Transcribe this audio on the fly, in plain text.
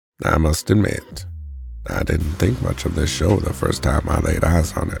I must admit, I didn't think much of this show the first time I laid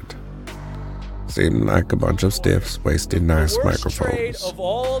eyes on it. Seemed like a bunch of stiffs wasting nice the worst microphones. trade of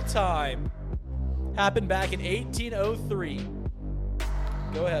all time happened back in 1803.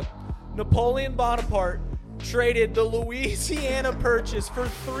 Go ahead. Napoleon Bonaparte traded the Louisiana Purchase for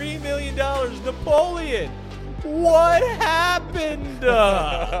 $3 million. Napoleon, what happened?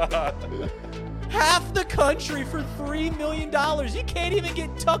 Half the country for $3 million. You can't even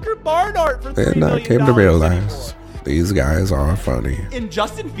get Tucker Barnhart for $3 million. Then I came to realize these guys are funny. And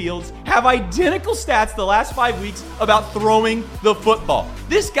Justin Fields have identical stats the last 5 weeks about throwing the football.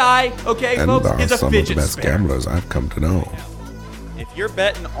 This guy, okay, And folks, are is a some of the fidget best spinner. gamblers I've come to know. If you're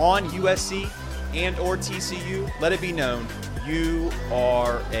betting on USC and or TCU, let it be known you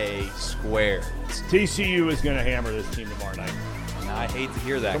are a square. TCU is going to hammer this team tomorrow night. I hate to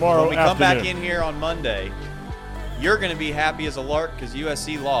hear that. Tomorrow When we come back afternoon. in here on Monday, you're going to be happy as a lark because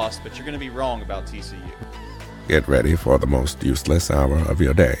USC lost, but you're going to be wrong about TCU. Get ready for the most useless hour of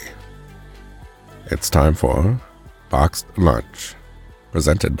your day. It's time for Boxed Lunch,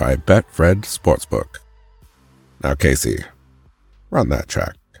 presented by Betfred Sportsbook. Now, Casey, run that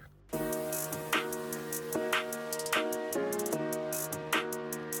track.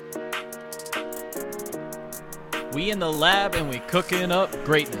 We in the lab and we cooking up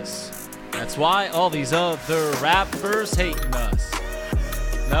greatness. That's why all these other rappers hating us.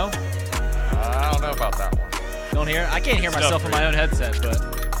 No? I don't know about that one. Don't hear? I can't hear myself on my own headset, but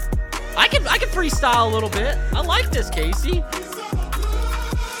I can freestyle a little bit. I like this, Casey.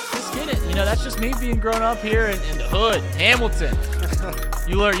 Just get it. You know, that's just me being grown up here in the hood, Hamilton.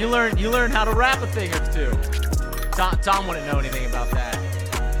 You learn how to rap a thing or two. Tom wouldn't know anything about that.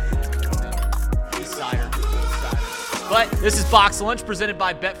 East Sider. But this is Box Lunch presented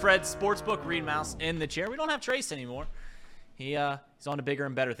by Betfred Sportsbook. Reid Maus in the chair. We don't have Trace anymore. He's on to bigger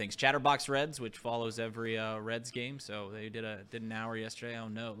and better things. Chatterbox Reds, which follows every Reds game. So they did an hour yesterday. Oh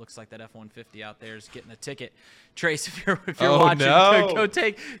no, it looks like that F-150 out there is getting a ticket. Trace, if you're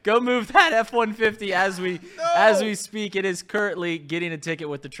watching, go move that F-150 as we speak. It is currently getting a ticket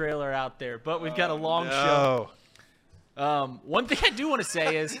with the trailer out there. But we've got a long show. One thing I do want to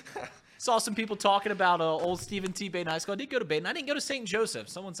say is, saw some people talking about old Stephen T. Baden High School. I did go to Baden. I didn't go to St. Joseph.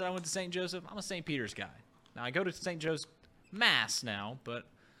 Someone said I went to St. Joseph. I'm a St. Peter's guy. Now, I go to St. Joe's Mass now, but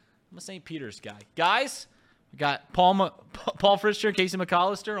I'm a St. Peter's guy. Guys, we got Paul Fritzscher, Casey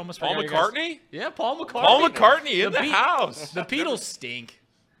McAllister. Almost Paul forgot you guys. McCartney? Yeah, Paul McCartney. Paul McCartney in the house. The Beatles stink.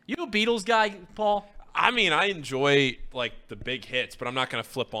 You a Beatles guy, Paul? I mean, I enjoy, like, the big hits, but I'm not going to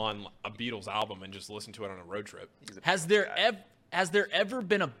flip on a Beatles album and just listen to it on a road trip. Has there ever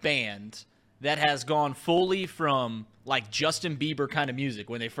been a band that has gone fully from, like, Justin Bieber kind of music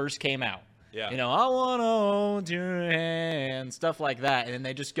when they first came out? Yeah. You know, I want to hold your hand, stuff like that. And then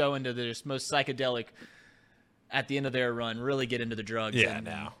they just go into their most psychedelic at the end of their run, really get into the drugs. Yeah,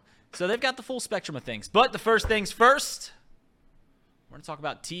 now. So they've got the full spectrum of things. But the first things first, we're going to talk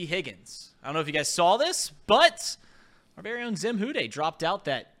about Tee Higgins. I don't know if you guys saw this, but our very own Zim Hude dropped out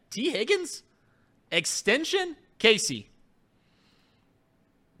that Tee Higgins extension. Casey.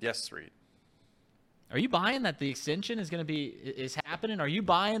 Yes, Reid. Are you buying that the extension is happening? Are you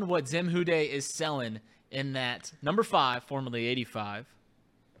buying what Zim Hude is selling in that number 5, formerly 85,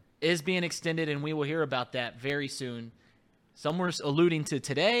 is being extended, and we will hear about that very soon. Some were alluding to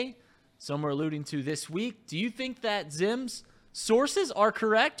today. Some were alluding to this week. Do you think that Zim's sources are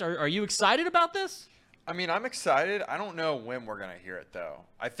correct? Are you excited about this? I mean, I'm excited. I don't know when we're going to hear it, though.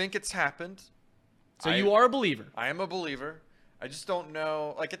 I think it's happened. So you are a believer. I am a believer. I just don't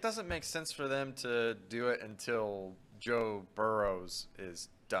know. Like, it doesn't make sense for them to do it until Joe Burrows is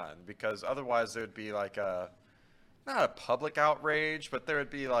done, because otherwise there would be like not a public outrage, but there would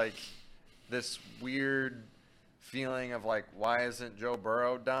be like this weird feeling of like, why isn't Joe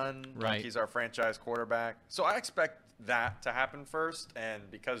Burrow done? Right. Like, he's our franchise quarterback. So I expect that to happen first. And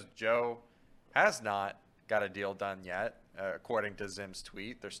because Joe has not got a deal done yet, according to Zim's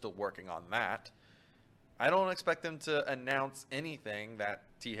tweet, they're still working on that. I don't expect them to announce anything that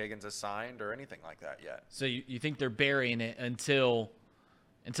Tee Higgins has signed or anything like that yet. So you think they're burying it until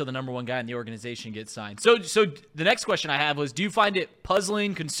the number one guy in the organization gets signed. So the next question I have was, do you find it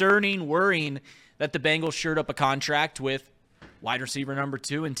puzzling, concerning, worrying that the Bengals shored up a contract with wide receiver number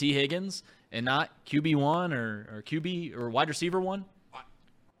 2 and Tee Higgins and not QB1 or QB or wide receiver 1?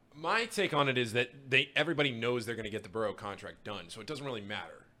 My take on it is that everybody knows they're going to get the Burrow contract done, so it doesn't really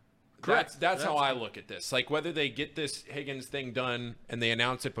matter. Correct. That's how I look at this. Like, whether they get this Higgins thing done and they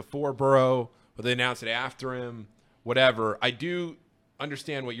announce it before Burrow or they announce it after him, whatever. I do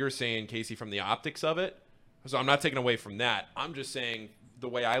understand what you're saying, Casey, from the optics of it. So I'm not taking away from that. I'm just saying the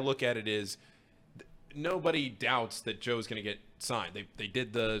way I look at it is nobody doubts that Joe's going to get signed. They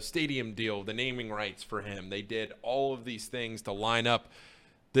did the stadium deal, the naming rights for him. They did all of these things to line up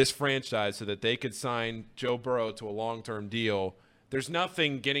this franchise so that they could sign Joe Burrow to a long-term deal. There's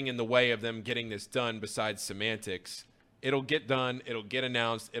nothing getting in the way of them getting this done besides semantics. It'll get done. It'll get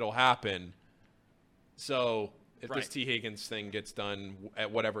announced. It'll happen. So if this Tee Higgins thing gets done at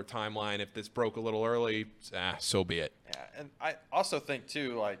whatever timeline, if this broke a little early, so be it. Yeah, and I also think,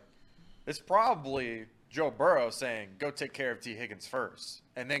 too, like, it's probably Joe Burrow saying, go take care of Tee Higgins first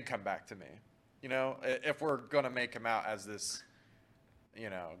and then come back to me. You know, if we're going to make him out as this,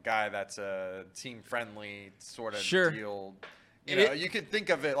 you know, guy that's a team-friendly sort of deal. You can think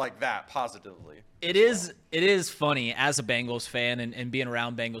of it like that positively. It is funny as a Bengals fan and being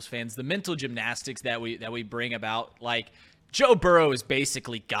around Bengals fans, the mental gymnastics that we bring about. Like, Joe Burrow is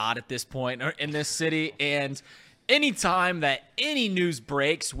basically God at this point in this city, and anytime that any news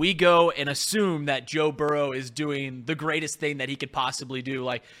breaks, we go and assume that Joe Burrow is doing the greatest thing that he could possibly do.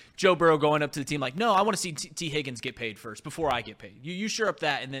 Like Joe Burrow going up to the team like, no, I want to see Tee Higgins get paid first before I get paid. You sure up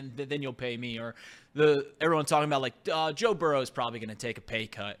that, and then you'll pay me. Or everyone talking about like Joe Burrow is probably going to take a pay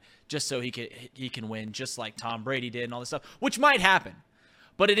cut just so he can win, just like Tom Brady did and all this stuff, which might happen.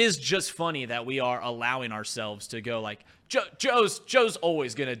 But it is just funny that we are allowing ourselves to go like, Joe's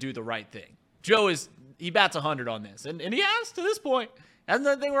always going to do the right thing. He bats 100 on this, and he has to this point. Hasn't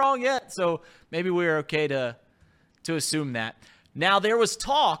done anything wrong yet, so maybe we're okay to assume that. Now, there was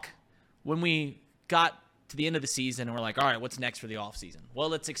talk when we got to the end of the season, and we're like, all right, what's next for the offseason? Well,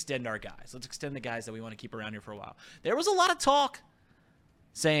 let's extend our guys. Let's extend the guys that we want to keep around here for a while. There was a lot of talk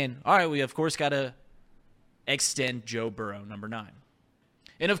saying, all right, we, of course, got to extend Joe Burrow, number 9.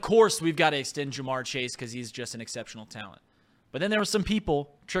 And, of course, we've got to extend Jamar Chase because he's just an exceptional talent. But then there were some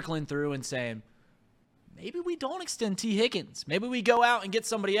people trickling through and saying, maybe we don't extend Tee Higgins. Maybe we go out and get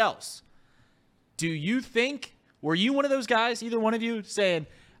somebody else. Do you think, were you one of those guys, either one of you, saying,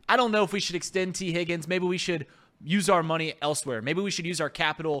 I don't know if we should extend Tee Higgins. Maybe we should use our money elsewhere. Maybe we should use our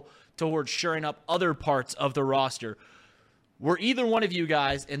capital towards shoring up other parts of the roster. Were either one of you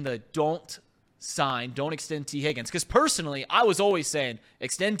guys in the don't extend Tee Higgins? Because personally, I was always saying,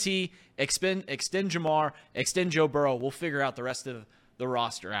 extend Tee, extend Jamar, extend Joe Burrow. We'll figure out the rest of the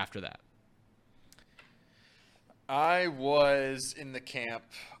roster after that. I was in the camp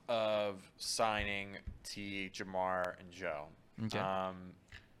of signing Tee, Jamar, and Joe. Okay.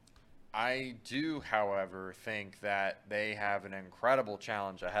 I do, however, think that they have an incredible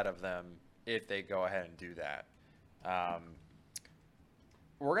challenge ahead of them if they go ahead and do that.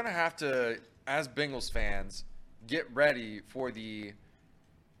 We're going to have to, as Bengals fans, get ready for the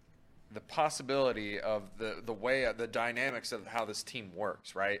possibility of the way, the dynamics of how this team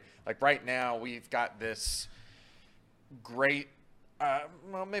works, right? Like right now, we've got this great,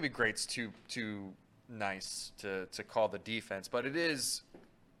 well, maybe great's too nice to call the defense, but it is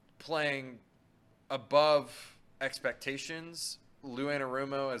playing above expectations. Lou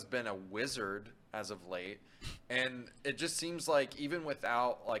Anarumo has been a wizard as of late, and it just seems like even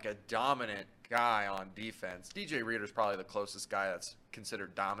without like a dominant guy on defense, DJ Reader's probably the closest guy that's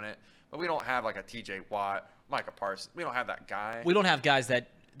considered dominant, but we don't have like a TJ Watt, Micah Parsons. We don't have that guy. We don't have guys that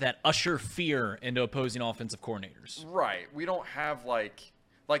usher fear into opposing offensive coordinators. Right. We don't have like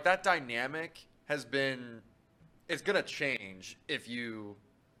that dynamic has been, it's going to change if you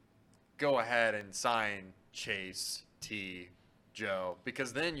go ahead and sign Chase, T, Joe,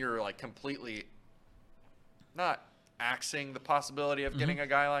 because then you're like completely not axing the possibility of getting a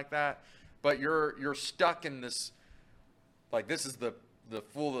guy like that, but you're stuck in this, like this is the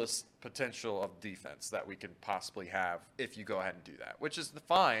fullest potential of defense that we could possibly have if you go ahead and do that, which is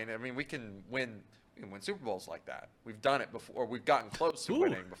fine. I mean, we can win Super Bowls like that. We've done it before. We've gotten close to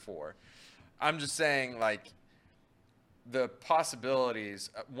winning before. I'm just saying, like, the possibilities,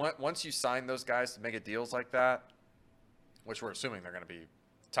 once you sign those guys to make it deals like that, which we're assuming they're going to be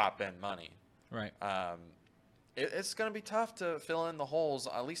top-end money. Right. It's going to be tough to fill in the holes,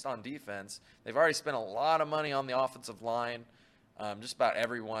 at least on defense. They've already spent a lot of money on the offensive line. Just about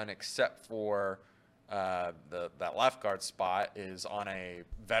everyone except for that left guard spot is on a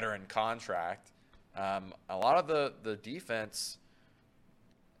veteran contract. A lot of the defense,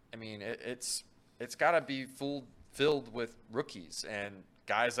 I mean, it's got to be filled with rookies and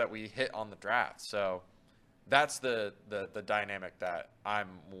guys that we hit on the draft. So that's the dynamic that I'm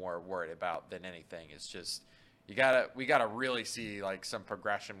more worried about than anything. It's just we gotta really see like some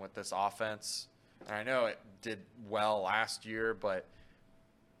progression with this offense. And I know it did well last year, but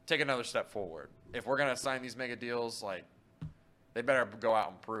take another step forward. If we're gonna sign these mega deals, like they better go out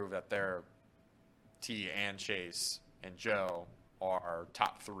and prove that they're T and Chase and Joe are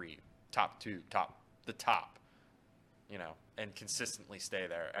top 3, top 2, the top, and consistently stay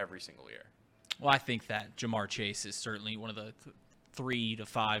there every single year. Well, I think that Jamar Chase is certainly one of the 3 to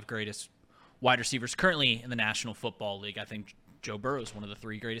 5 greatest wide receivers currently in the National Football League. I think Joe Burrow is one of the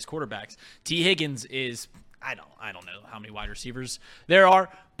 3 greatest quarterbacks. Tee Higgins is, I don't know how many wide receivers there are,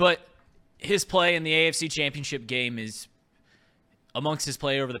 but his play in the AFC Championship game is, amongst his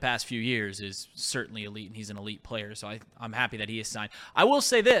play over the past few years, is certainly elite, and he's an elite player, so I'm happy that he is signed. I will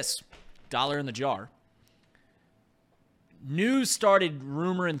say this, dollar in the jar. News started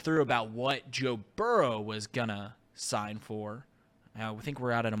rumoring through about what Joe Burrow was going to sign for. I think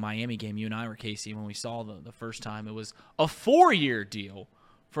we're out at a Miami game. You and I were, Casey, when we saw the first time. It was a 4-year deal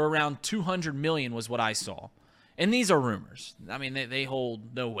for around $200 million was what I saw. And these are rumors. I mean, they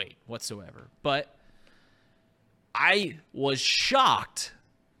hold no weight whatsoever. But I was shocked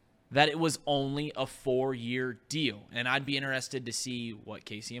that it was only a 4-year deal. And I'd be interested to see what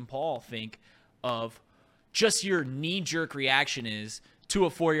Casey and Paul think of just your knee-jerk reaction is to a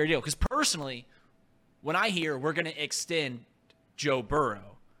 4-year deal. Because personally, when I hear we're going to extend Joe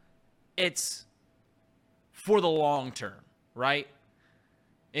Burrow, it's for the long term, right?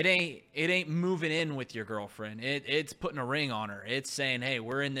 It ain't moving in with your girlfriend. It's putting a ring on her. It's saying, hey,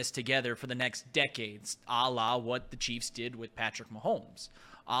 we're in this together for the next decades, a la what the Chiefs did with Patrick Mahomes,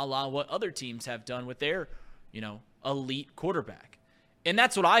 a la what other teams have done with their, elite quarterback. And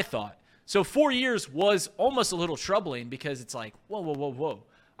that's what I thought. So 4 years was almost a little troubling because it's like, whoa.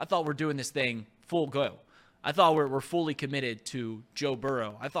 I thought we're doing this thing full go. I thought we're fully committed to Joe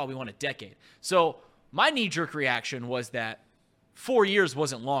Burrow. I thought we won a decade. So my knee-jerk reaction was that 4 years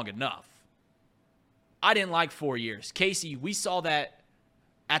wasn't long enough. I didn't like 4 years. Casey, we saw that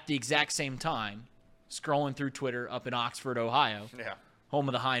at the exact same time, scrolling through Twitter up in Oxford, Ohio, home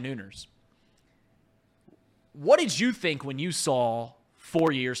of the High Nooners. What did you think when you saw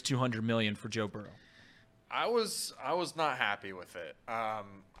 4 years, $200 million for Joe Burrow? I was not happy with it.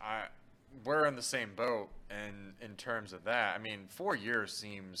 We're in the same boat in terms of that. I mean, 4 years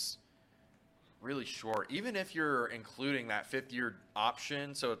seems really short. Even if you're including that 5th-year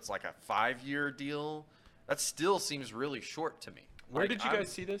option, so it's like a 5-year deal, that still seems really short to me. Where did you guys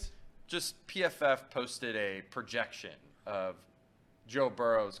see this? Just PFF posted a projection of Joe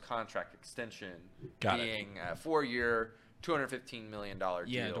Burrow's contract extension being a 4-year, $215 million deal.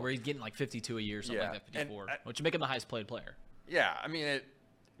 Yeah, where he's getting like 52 a year, something like that, 54, which would make him the highest played player. Yeah, I mean,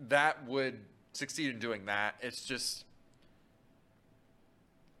 that would succeed in doing that. It's just,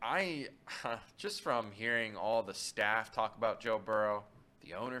 just from hearing all the staff talk about Joe Burrow,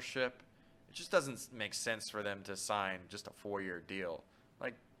 the ownership, it just doesn't make sense for them to sign just a 4-year deal.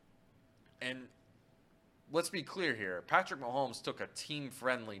 And let's be clear here. Patrick Mahomes took a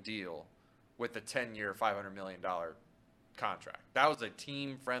team-friendly deal with a 10-year, $500 million contract. That was a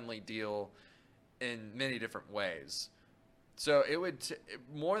team-friendly deal in many different ways. So it would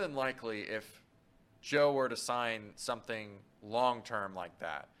more than likely, if Joe were to sign something long-term like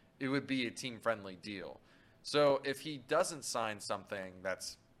that, it would be a team-friendly deal. So if he doesn't sign something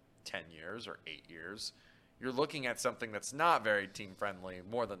that's 10 years or 8 years, you're looking at something that's not very team-friendly,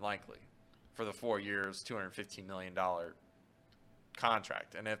 more than likely, for the 4 years, $215 million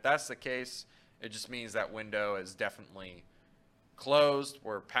contract. And if that's the case, it just means that window is definitely closed.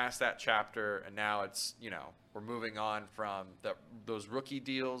 We're past that chapter, and now it's, we're moving on from those rookie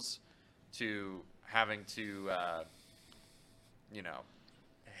deals to having to,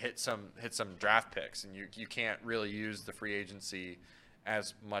 hit some draft picks, and you can't really use the free agency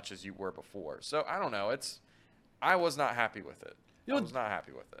as much as you were before. So I don't know. I was not happy with it. I was not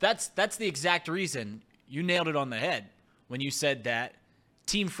happy with it. That's the exact reason. You nailed it on the head when you said that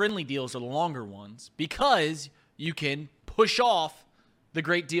team-friendly deals are the longer ones, because you can push off the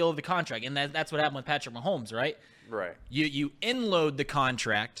great deal of the contract. And that's what happened with Patrick Mahomes, right? Right. You inload the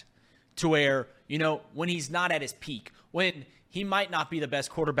contract to where, when he's not at his peak, when he might not be the best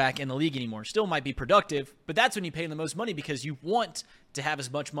quarterback in the league anymore, still might be productive, but that's when you pay him the most money, because you want to have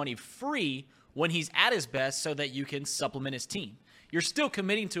as much money free when he's at his best so that you can supplement his team. You're still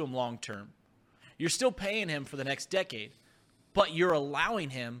committing to him long term. You're still paying him for the next decade, but you're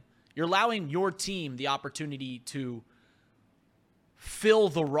allowing your team the opportunity to fill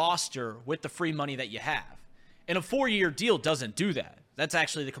the roster with the free money that you have. And a 4-year deal doesn't do that. That's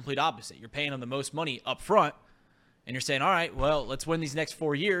actually the complete opposite. You're paying them the most money up front, and you're saying, all right, well, let's win these next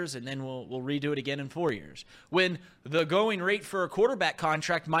 4 years, and then we'll redo it again in 4 years. When the going rate for a quarterback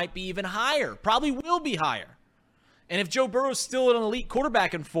contract might be even higher, probably will be higher. And if Joe Burrow's still an elite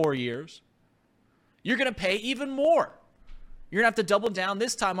quarterback in 4 years, you're going to pay even more. You're going to have to double down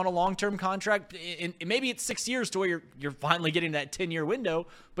this time on a long-term contract. And maybe it's 6 years to where you're finally getting that 10-year window,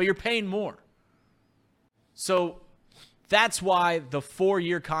 but you're paying more. So that's why the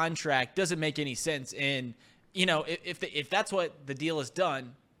 4-year contract doesn't make any sense. And, if that's what the deal is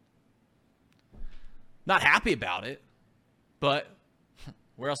done, not happy about it, but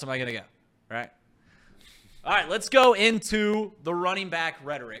where else am I going to go, right? All right, let's go into the running back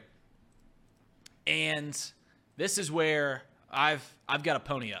rhetoric. And this is where I've got to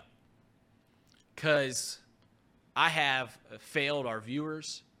pony up, because I have failed our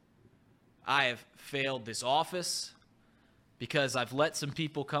viewers. I have failed this office because I've let some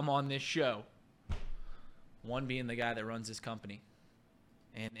people come on this show, one being the guy that runs this company,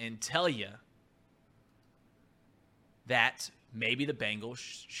 and tell you that maybe the Bengals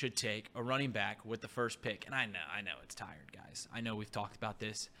should take a running back with the first pick. And I know it's tired, guys. I know we've talked about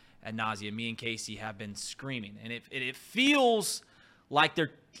this ad nauseum. Me and Casey have been screaming, and it feels like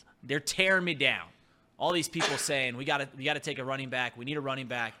they're tearing me down. All these people saying we got to take a running back. We need a running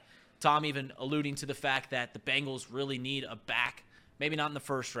back. Tom even alluding to the fact that the Bengals really need a back. Maybe not in the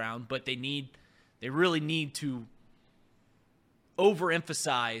first round, but they really need to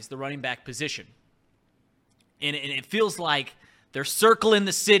overemphasize the running back position. And it feels like they're circling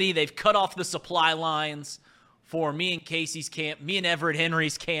the city. They've cut off the supply lines for me and Casey's camp, me and Everett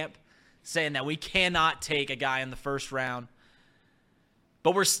Henry's camp, saying that we cannot take a guy in the first round.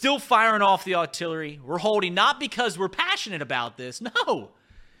 But we're still firing off the artillery. We're holding, not because we're passionate about this. No,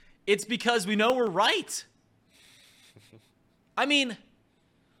 it's because we know we're right. I mean,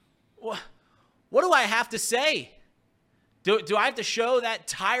 what do I have to say? Do I have to show that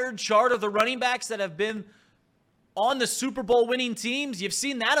tired chart of the running backs that have been on the Super Bowl winning teams? You've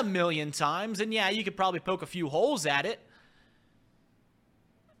seen that a million times, and yeah, you could probably poke a few holes at it.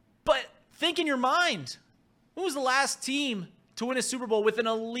 But think in your mind, who was the last team to win a Super Bowl with an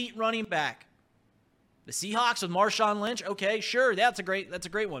elite running back? The Seahawks with Marshawn Lynch? Okay, sure, that's a great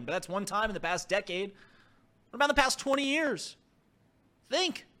one, but that's one time in the past decade. What about the past 20 years?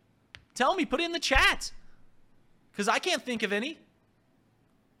 Think. Tell me, put it in the chat, because I can't think of any.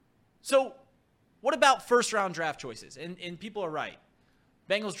 So what about first-round draft choices? And people are right.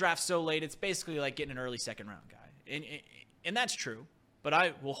 Bengals draft so late, it's basically like getting an early second-round guy. And that's true. But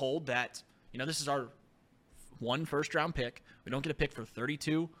I will hold that, this is our one first-round pick. We don't get a pick for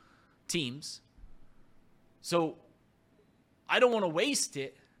 32 teams. So I don't want to waste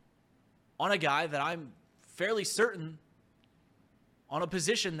it on a guy that I'm fairly certain, on a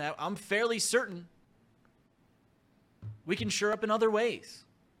position that I'm fairly certain we can shore up in other ways.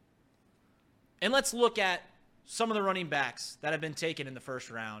 And let's look at some of the running backs that have been taken in the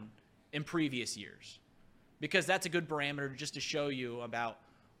first round in previous years, because that's a good parameter just to show you about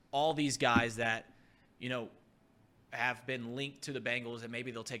all these guys that, have been linked to the Bengals, and maybe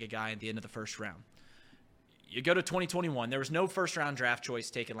they'll take a guy at the end of the first round. You go to 2021, there was no first-round draft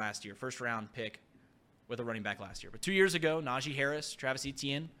choice taken last year, first-round pick with a running back last year. But 2 years ago, Najee Harris, Travis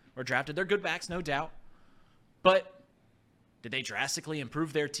Etienne were drafted. They're good backs, no doubt. But did they drastically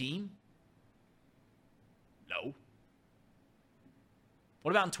improve their team? No.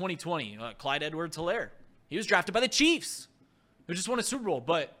 What about in 2020? Clyde Edwards-Helaire. He was drafted by the Chiefs, who just won a Super Bowl.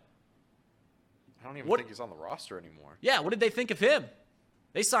 But I don't even think he's on the roster anymore. yeah, what did they think of him?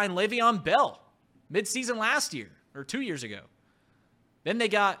 They signed Le'Veon Bell midseason last year, or 2 years ago. Then they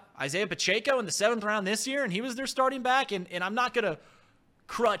got Isaiah Pacheco in the 7th round this year, and he was their starting back. And I'm not going to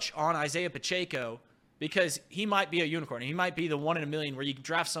crutch on Isaiah Pacheco, because he might be a unicorn. He might be the 1 in a million where you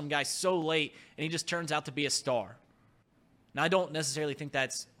draft some guy so late and he just turns out to be a star. Now, I don't necessarily think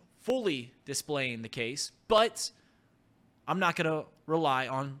that's fully displaying the case, but I'm not going to rely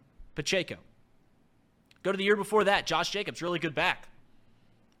on Pacheco. Go to the year before that, Josh Jacobs, really good back.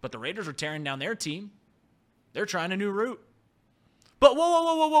 But the Raiders are tearing down their team. They're trying a new route. But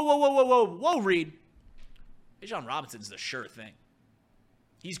whoa, Reid. Bijan Robinson's the sure thing.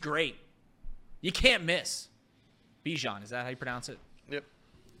 He's great. You can't miss. Bijan, is that how you pronounce it? Yep.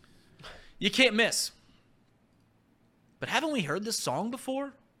 You can't miss. But haven't we heard this song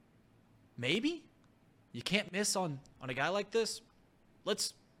before? Maybe? You can't miss on a guy like this?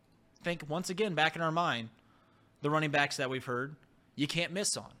 Let's think once again back in our mind the running backs that we've heard you can't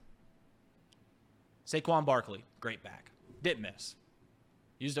miss on. Saquon Barkley, great back. Didn't miss.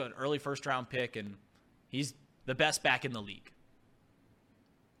 Used an early first-round pick, and he's the best back in the league.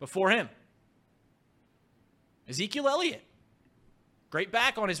 Before him, Ezekiel Elliott, great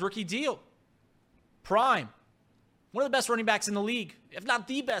back on his rookie deal. Prime, one of the best running backs in the league, if not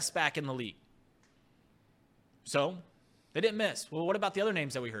the best back in the league. So, they didn't miss. Well, what about the other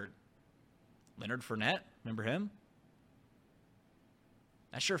names that we heard? Leonard Fournette, remember him?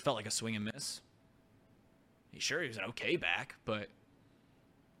 That sure felt like a swing and miss. He was an okay back, but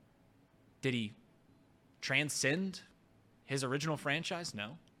did he transcend his original franchise?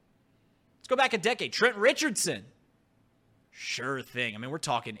 No. Let's go back a decade. Trent Richardson. Sure thing. I mean, we're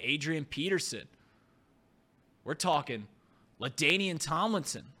talking Adrian Peterson. We're talking LaDainian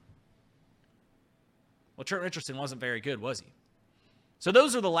Tomlinson. Well, Trent Richardson wasn't very good, was he? So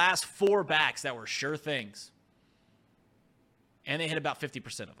those are the last 4 backs that were sure things. And they hit about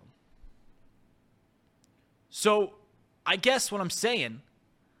 50% of them. So I guess what I'm saying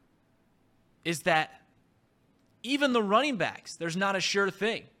is that even the running backs, there's not a sure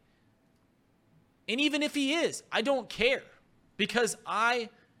thing. And even if he is, I don't care, because I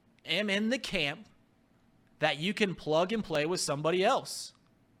am in the camp that you can plug and play with somebody else.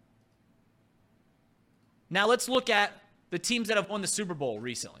 Now let's look at the teams that have won the Super Bowl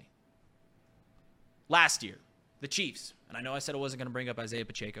recently. Last year, the Chiefs. And I know I said I wasn't going to bring up Isaiah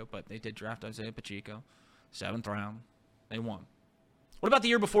Pacheco, but they did draft Isaiah Pacheco. 7th round. They won. What about the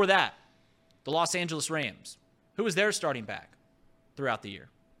year before that? The Los Angeles Rams. Who was their starting back throughout the year?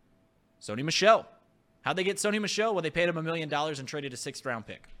 Sony Michel. How'd they get Sony Michel? Well, they paid him $1 million and traded a 6th round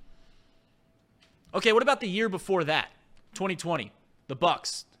pick. Okay, what about the year before that? 2020. The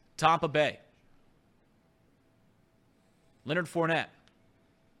Bucks. Tampa Bay. Leonard Fournette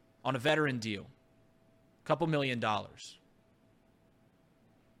on a veteran deal. Couple $1 million.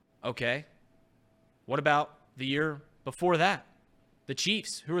 Okay. What about the year before that? The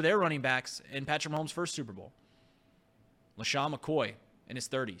Chiefs. Who are their running backs in Patrick Mahomes' first Super Bowl? LaShawn McCoy in his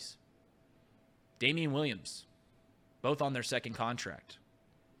 30s. Damian Williams. Both on their 2nd contract.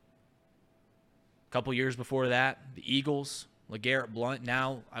 A couple years before that, the Eagles. LeGarrette Blount.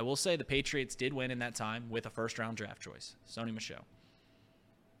 Now, I will say the Patriots did win in that time with a 1st-round draft choice. Sony Michel.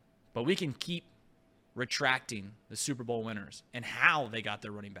 But we can keep retracting the Super Bowl winners and how they got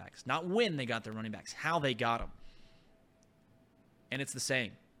their running backs. Not when they got their running backs, how they got them. And it's the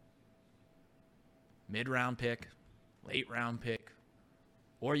same. Mid-round pick, late-round pick,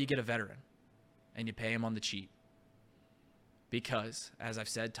 or you get a veteran and you pay him on the cheap. Because, as I've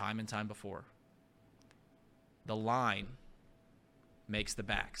said time and time before, the line makes the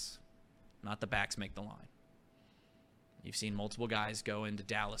backs, not the backs make the line. You've seen multiple guys go into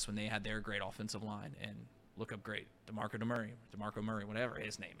Dallas when they had their great offensive line and look up great. DeMarco Murray, whatever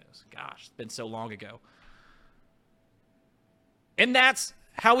his name is. Gosh, it's been so long ago. And that's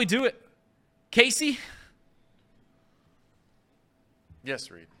how we do it. Casey? Yes,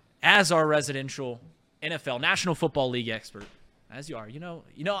 Reid. As our residential NFL National Football League expert, as you are,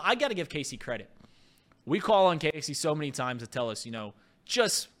 I got to give Casey credit. We call on Casey so many times to tell us,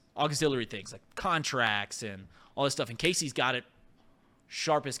 just auxiliary things like contracts and all this stuff. And Casey's got it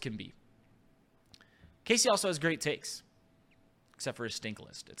sharp as can be. Casey also has great takes, except for his stink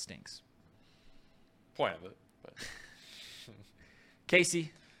list. It stinks. Point of it. But.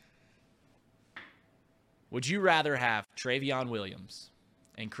 Casey, would you rather have Travion Williams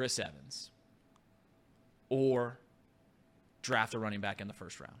and Chris Evans or draft a running back in the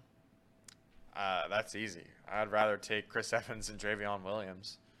 1st round? That's easy. I'd rather take Chris Evans and Travion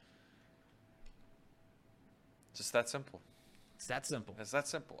Williams. Just that simple. It's that simple. It's that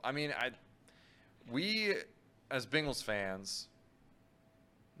simple. I mean, we as Bengals fans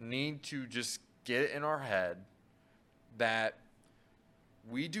need to just get it in our head that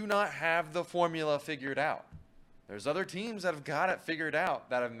we do not have the formula figured out. There's other teams that have got it figured out,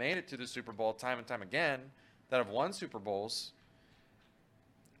 that have made it to the Super Bowl time and time again, that have won Super Bowls.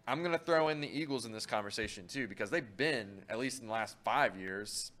 I'm going to throw in the Eagles in this conversation too, because they've been, at least in the last 5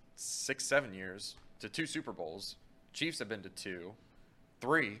 years, 6, 7 years, to 2 Super Bowls. Chiefs have been to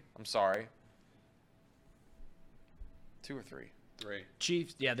 3. I'm sorry. 2 or 3? 3.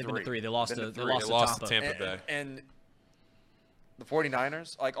 Chiefs, yeah, they've been to 3. They Been lost to to three. they lost They to lost Tampa. to Tampa Bay. And the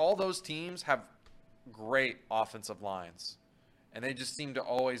 49ers, like all those teams have great offensive lines. And they just seem to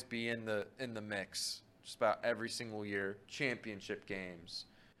always be in the mix just about every single year. Championship games,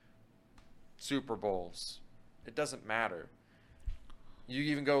 Super Bowls. It doesn't matter. You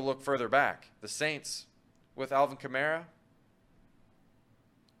even go look further back. The Saints with Alvin Kamara,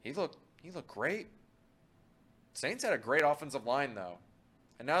 he looked great. Saints had a great offensive line though.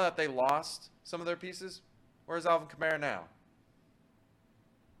 And now that they lost some of their pieces, where's Alvin Kamara now?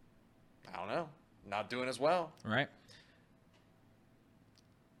 I don't know. Not doing as well. Right.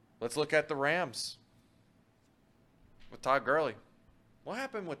 Let's look at the Rams with Todd Gurley. What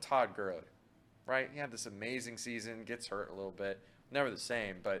happened with Todd Gurley? Right? He had this amazing season, gets hurt a little bit. Never the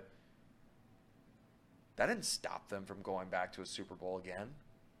same, but that didn't stop them from going back to a Super Bowl again.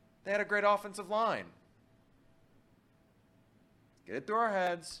 They had a great offensive line. get it through our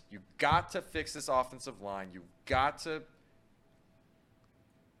heads. You got to fix this offensive line. You got to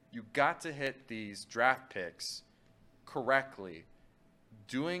hit these draft picks correctly.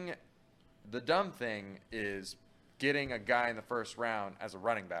 Doing the dumb thing is getting a guy in the first round as a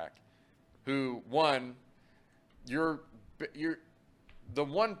running back who, one, you're the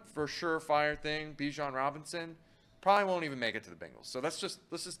one for surefire thing, Bijan Robinson, probably won't even make it to the Bengals. So let's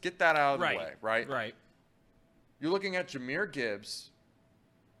just get that out of the way, right? Right. You're looking at Jahmyr Gibbs,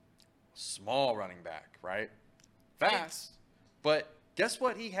 small running back, right? Fast. But guess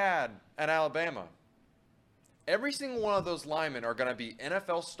what he had at Alabama? Every single one of those linemen are going to be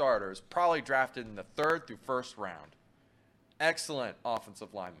NFL starters, probably drafted in the 3rd through 1st round. Excellent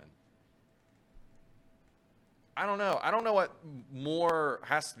offensive linemen. I don't know. I don't know what more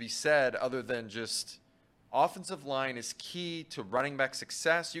has to be said other than just offensive line is key to running back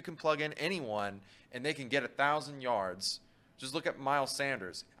success. You can plug in anyone, and they can get 1,000 yards. Just look at Miles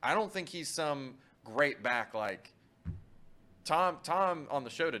Sanders. I don't think he's some great back like Tom on the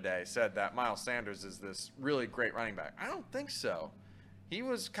show today said that Miles Sanders is this really great running back. I don't think so. He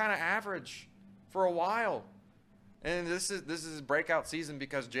was kind of average for a while. And this is his breakout season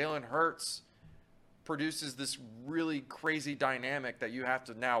because Jalen Hurts produces this really crazy dynamic that you have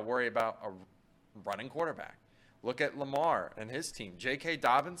to now worry about a running quarterback. Look at Lamar and his team. J.K.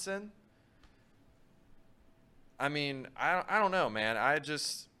 Dobbinson. I mean, I don't know, man.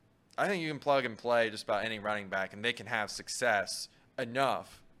 I think you can plug and play just about any running back, and they can have success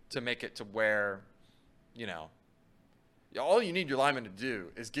enough to make it to where, all you need your lineman to do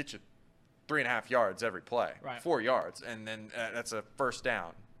is get you 3.5 yards every play, right. 4 yards, and then that's a first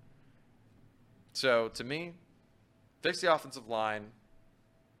down. So, to me, fix the offensive line,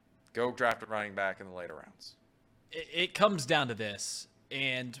 go draft a running back in the later rounds. It comes down to this.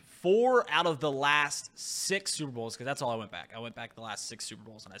 And 4 out of the last 6 Super Bowls, because that's all I went back. I went back the last 6 Super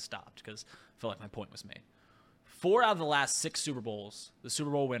Bowls, and I stopped because I felt like my point was made. 4 out of the last 6 Super Bowls, the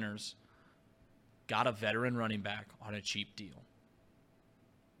Super Bowl winners got a veteran running back on a cheap deal.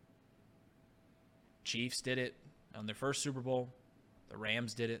 Chiefs did it on their first Super Bowl. The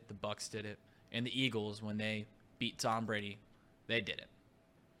Rams did it. The Bucs did it. And the Eagles, when they beat Tom Brady, they did it.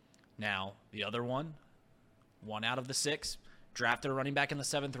 Now, the other one out of the 6, drafted a running back in the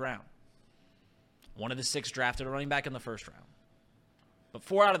 7th round. 1 of the 6 drafted a running back in the 1st round. But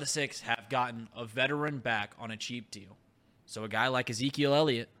 4 out of the 6 have gotten a veteran back on a cheap deal. So a guy like Ezekiel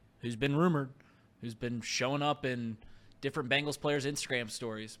Elliott, who's been rumored, who's been showing up in different Bengals players' Instagram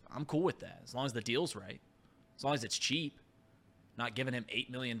stories, I'm cool with that as long as the deal's right, as long as it's cheap, not giving him $8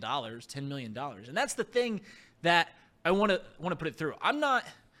 million, $10 million. And that's the thing that I want to put it through. I'm not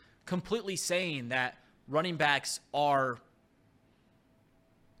completely saying that running backs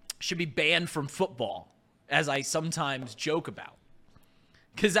should be banned from football, as I sometimes joke about,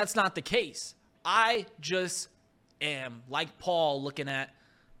 because that's not the case. I just am like Paul looking at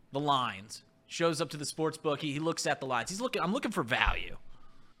the lines. Shows up to the sports book. He looks at the lines. I'm looking for value,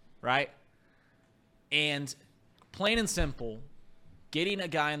 right? And plain and simple, getting a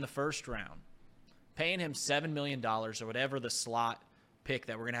guy in the 1st round, paying him $7 million or whatever the slot pick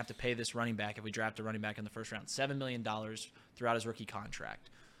that we're going to have to pay this running back if we draft a running back in the 1st round, $7 million throughout his rookie contract.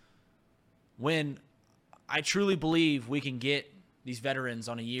 When I truly believe we can get these veterans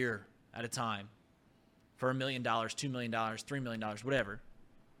on a year at a time for $1 million, $2 million, $3 million, whatever,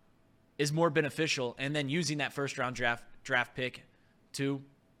 is more beneficial, and then using that 1st round draft pick to,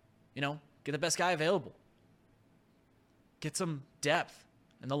 get the best guy available. Get some depth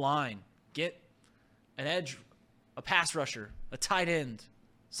in the line. Get an edge, a pass rusher, a tight end,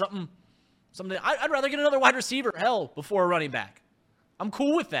 something. I'd rather get another wide receiver, before a running back. I'm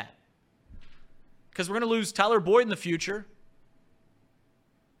cool with that. Because we're going to lose Tyler Boyd in the future.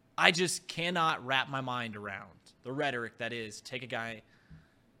 I just cannot wrap my mind around the rhetoric that is take a guy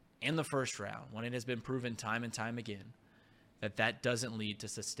in the 1st round when it has been proven time and time again that doesn't lead to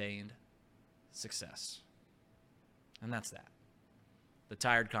sustained success. And that's that. The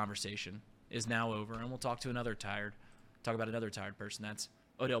tired conversation is now over, and we'll talk about another tired person. That's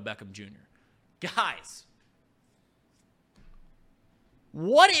Odell Beckham Jr. Guys,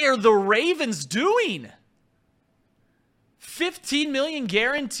 what are the Ravens doing? $15 million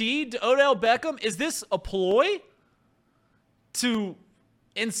guaranteed to Odell Beckham? Is this a ploy to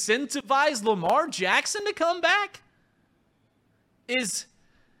incentivize Lamar Jackson to come back? Is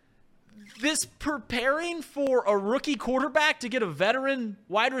this preparing for a rookie quarterback to get a veteran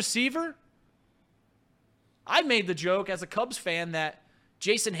wide receiver? I made the joke as a Cubs fan that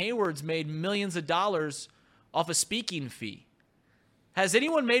Jason Hayward's made millions of dollars off a speaking fee. Has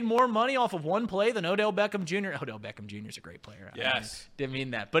anyone made more money off of one play than Odell Beckham Jr.? Odell Beckham Jr. is a great player. Yes. Didn't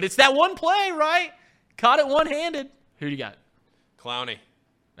mean that. But it's that one play, right? Caught it one-handed. Who do you got? Clowney.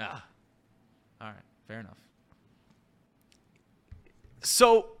 Ah. All right. Fair enough.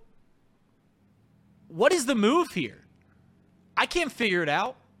 So, what is the move here? I can't figure it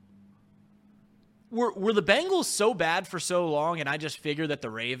out. Were the Bengals so bad for so long, and I just figured that the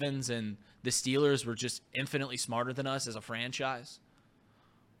Ravens and the Steelers were just infinitely smarter than us as a franchise?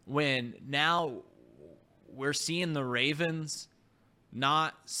 When now we're seeing the Ravens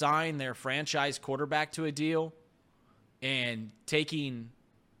not sign their franchise quarterback to a deal and taking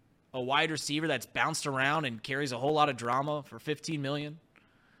a wide receiver that's bounced around and carries a whole lot of drama for $15 million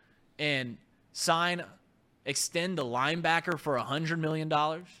and extend a linebacker for $100 million.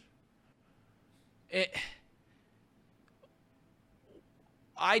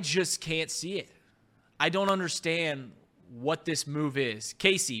 I just can't see it. I don't understand what this move is.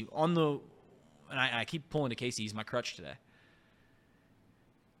 Casey, and I keep pulling to Casey, he's my crutch today.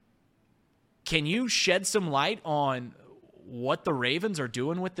 Can you shed some light on what the Ravens are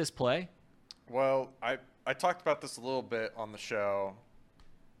doing with this play? Well, I talked about this a little bit on the show.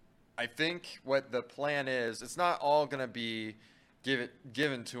 I think what the plan is, it's not all going to be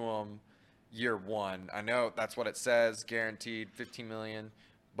given to them year one. I know that's what it says, guaranteed $15 million.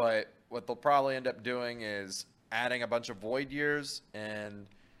 But what they'll probably end up doing is adding a bunch of void years and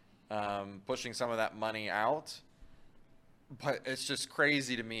pushing some of that money out. But it's just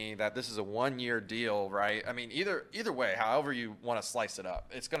crazy to me that this is a one-year deal, right? I mean, either way, however you want to slice it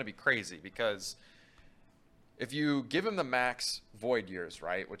up, it's going to be crazy because if you give him the max void years,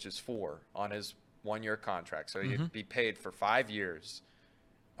 right, which is 4 on his one-year contract, so he'd be paid for 5 years,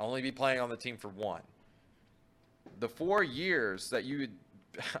 only be playing on the team for 1. The 4 years that you would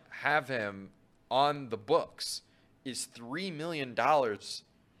have him on the books is $3 million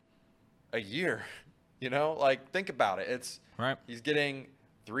a year. You know, like, think about it. It's right. He's getting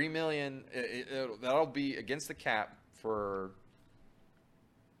 $3 million. That'll be against the cap for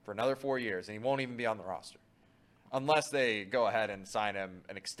another 4 years, and he won't even be on the roster unless they go ahead and sign him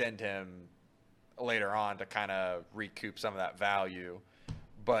and extend him later on to kind of recoup some of that value.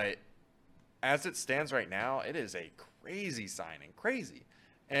 But as it stands right now, it is a crazy signing, crazy.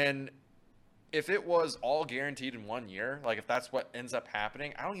 And if it was all guaranteed in 1 year, like if that's what ends up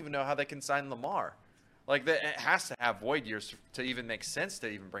happening, I don't even know how they can sign Lamar. Like, it has to have void years to even make sense to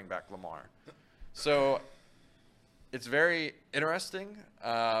even bring back Lamar. So it's very interesting.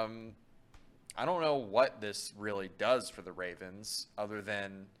 I don't know what this really does for the Ravens other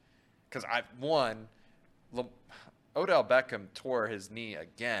than because Odell Beckham tore his knee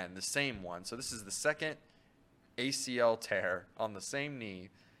again, the same one. So this is the second ACL tear on the same knee.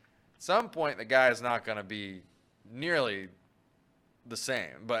 At some point, the guy is not going to be nearly the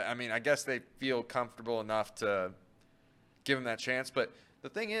same. But, I mean, I guess they feel comfortable enough to give him that chance. But the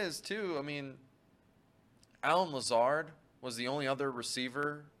thing is, too, I mean, Allen Lazard was the only other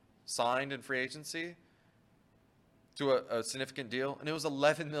receiver signed in free agency to a significant deal, and it was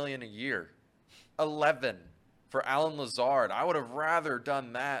 $11 million a year. 11 for Allen Lazard. I would have rather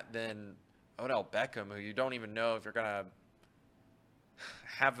done that than Odell Beckham, who you don't even know if you're going to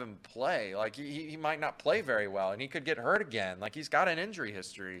have him play. Like, he might not play very well, and he could get hurt again. Like, he's got an injury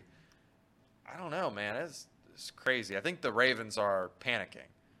history. I don't know, man. It's crazy. I think the Ravens are panicking.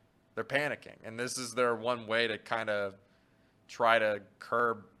 They're panicking, and this is their one way to kind of try to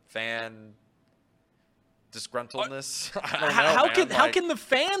curb fan disgruntledness. I don't know, how can the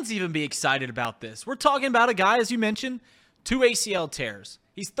fans even be excited about this? We're talking about a guy, as you mentioned, 2 ACL tears.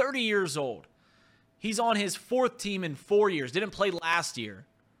 He's 30 years old. He's on his 4th team in 4 years. Didn't play last year.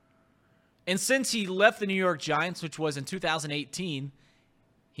 And since he left the New York Giants, which was in 2018,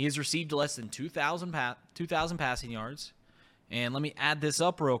 he has received less than 2,000 passing yards. And let me add this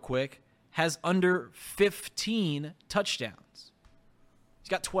up real quick. Has under 15 touchdowns. He's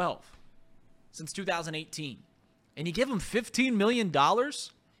got 12 since 2018. And you give him $15 million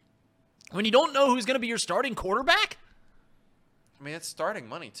when you don't know who's going to be your starting quarterback? I mean, it's starting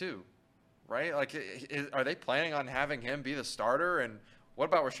money too, right? Like, are they planning on having him be the starter? And what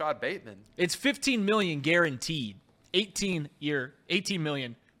about Rashad Bateman? It's $15 million guaranteed. 18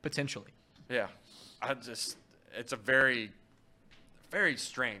 million potentially. Yeah. It's a very, very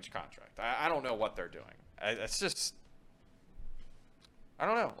strange contract. I don't know what they're doing. It's just, I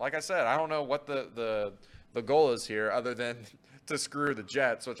don't know. Like I said, I don't know what the goal is here other than to screw the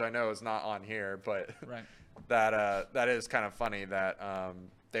Jets, which I know is not on here, but right. that is kind of funny that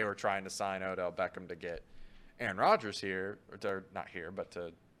they were trying to sign Odell Beckham to get Aaron Rodgers here, or not here, but to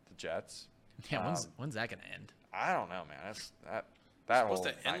the Jets. Yeah, when's that going to end? I don't know, man. That Supposed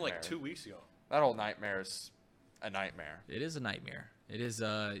whole to end like nightmare. 2 weeks ago. That whole nightmare is a nightmare. It is a nightmare. It is.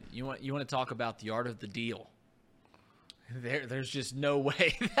 You want to talk about the art of the deal? There's just no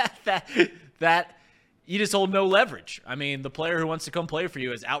way that you just hold no leverage. I mean, the player who wants to come play for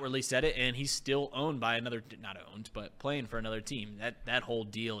you has outwardly said it, and he's still owned by another, not owned, but playing for another team. That whole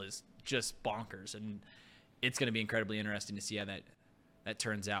deal is just bonkers, and it's going to be incredibly interesting to see how that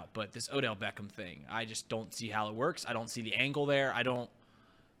turns out. But this Odell Beckham thing, I just don't see how it works. I don't see the angle there. I don't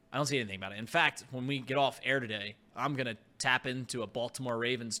see anything about it. In fact, when we get off air today, I'm going to tap into a Baltimore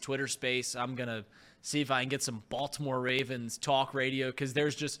Ravens Twitter space. I'm going to see if I can get some Baltimore Ravens talk radio, because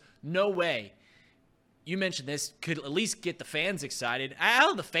there's just no way. You mentioned this could at least get the fans excited. How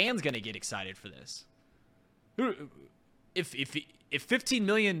are the fans going to get excited for this? If 15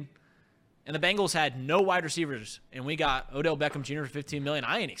 million and the Bengals had no wide receivers and we got Odell Beckham Jr. for 15 million,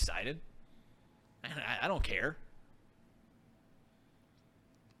 I ain't excited. I don't care.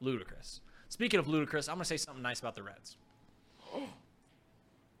 Ludicrous. Speaking of ludicrous, I'm going to say something nice about the Reds.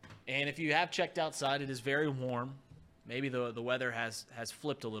 And if you have checked outside, it is very warm. Maybe the weather has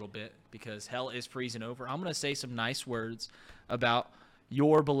flipped a little bit because hell is freezing over. I'm going to say some nice words about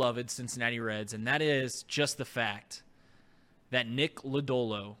your beloved Cincinnati Reds, and that is just the fact that Nick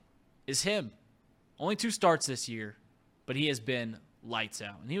Lodolo is him. Only 2 starts this year, but he has been lights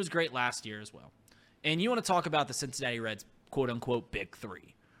out. And he was great last year as well. And you want to talk about the Cincinnati Reds, quote-unquote, big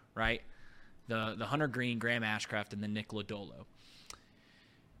 3, right? The Hunter Green, Graham Ashcraft, and then Nick Lodolo.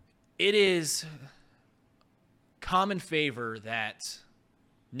 It is common favor that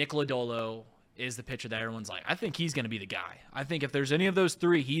Nick Lodolo is the pitcher that everyone's like, I think he's going to be the guy. I think if there's any of those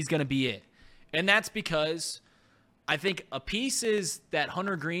 3, he's going to be it. And that's because I think a piece is that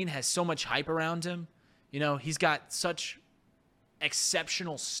Hunter Green has so much hype around him. You know, he's got such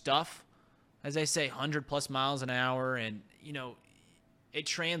exceptional stuff. As I say, 100+ miles an hour, and, you know, it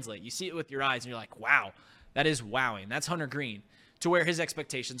translates. You see it with your eyes, and you're like, wow, that is wowing. That's Hunter Green, to where his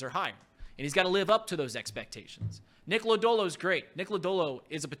expectations are higher. And he's got to live up to those expectations. Nick Lodolo is great. Nick Lodolo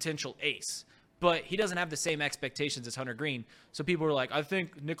is a potential ace, but he doesn't have the same expectations as Hunter Green. So people are like, I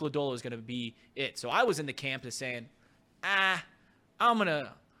think Nick Lodolo is going to be it. So I was in the camp of saying, I'm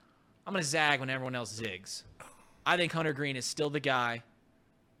gonna zag when everyone else zigs. I think Hunter Green is still the guy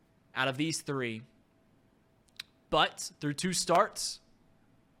out of these 3. But through 2 starts,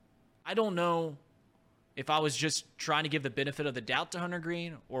 I don't know if I was just trying to give the benefit of the doubt to Hunter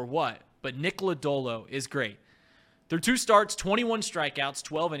Green or what, but Nick Lodolo is great. Through 2 starts, 21 strikeouts,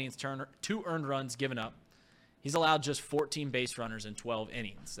 12 innings, 2 earned runs given up. He's allowed just 14 base runners in 12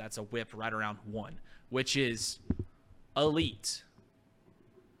 innings. That's a whip right around 1, which is elite.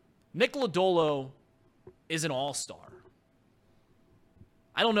 Nick Lodolo is an all-star.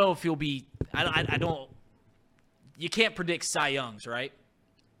 I don't know if he'll be I don't you can't predict Cy Youngs, right?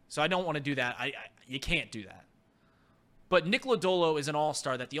 So I don't want to do that. You can't do that. But Nick Lodolo is an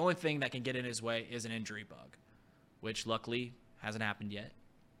all-star that the only thing that can get in his way is an injury bug, which luckily hasn't happened yet.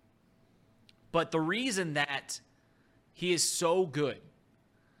 But the reason that he is so good,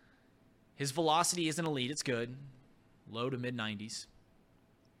 his velocity isn't elite, it's good, low to mid-90s.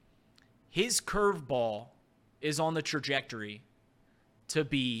 His curveball is on the trajectory to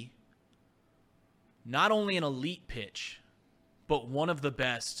be not only an elite pitch, but one of the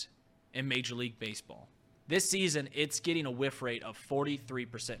best in Major League Baseball. This season, it's getting a whiff rate of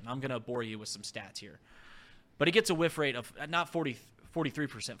 43%. And I'm going to bore you with some stats here. But it gets a whiff rate of not 43%,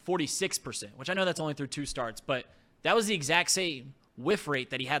 46%, which I know that's only through 2 starts, but that was the exact same whiff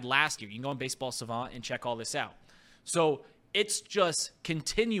rate that he had last year. You can go on Baseball Savant and check all this out. So it's just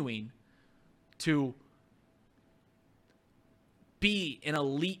continuing to be an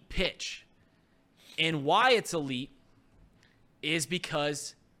elite pitch. And why it's elite is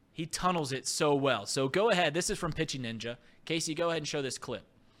because he tunnels it so well. So go ahead. This is from Pitching Ninja. Casey, go ahead and show this clip.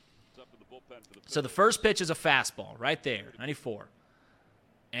 So the first pitch is a fastball right there, 94.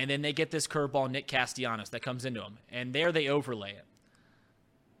 And then they get this curveball, Nick Castellanos, that comes into him. And there they overlay it.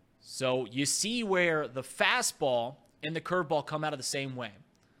 So you see where the fastball and the curveball come out of the same way.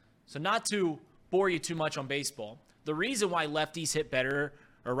 So not to bore you too much on baseball, the reason why lefties hit better,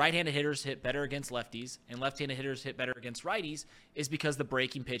 or right-handed hitters hit better against lefties, and left-handed hitters hit better against righties, is because the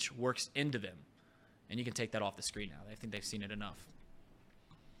breaking pitch works into them. And you can take that off the screen now. I think they've seen it enough.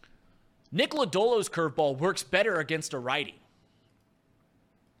 Nick Lodolo's curveball works better against a righty.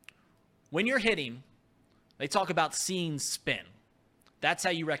 When you're hitting, they talk about seeing spin. That's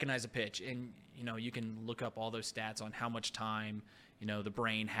how you recognize a pitch. And, you know, you can look up all those stats on how much time, you know, the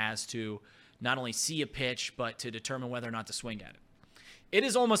brain has to not only see a pitch, but to determine whether or not to swing at it. It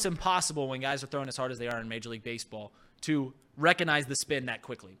is almost impossible when guys are throwing as hard as they are in Major League Baseball to recognize the spin that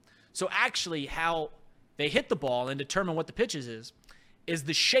quickly. So actually how they hit the ball and determine what the pitch is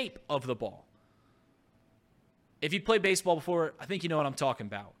the shape of the ball. If you played baseball before, I think you know what I'm talking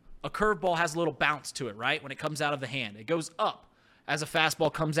about. A curveball has a little bounce to it, right? When it comes out of the hand. It goes up as a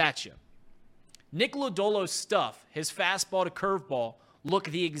fastball comes at you. Nick Lodolo's stuff, his fastball to curveball, look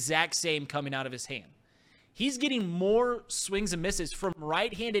the exact same coming out of his hand. He's getting more swings and misses from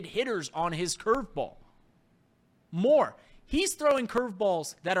right-handed hitters on his curveball. More. He's throwing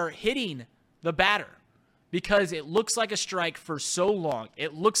curveballs that are hitting the batter because it looks like a strike for so long.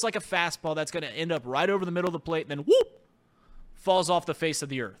 It looks like a fastball that's going to end up right over the middle of the plate and then whoop, falls off the face of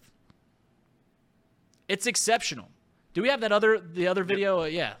the earth. It's exceptional. Do we have the other video?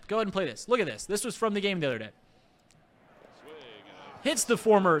 Yeah, go ahead and play this. Look at this. This was from the game the other day. Hits the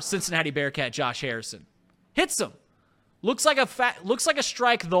former Cincinnati Bearcat Josh Harrison. Hits him. Looks like a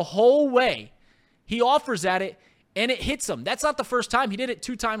strike the whole way. He offers at it, and it hits him. That's not the first time. He did it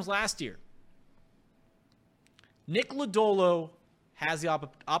 2 times last year. Nick Lodolo has the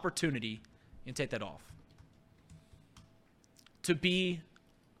opportunity, and take that off, to be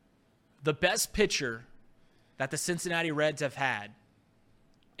the best pitcher that the Cincinnati Reds have had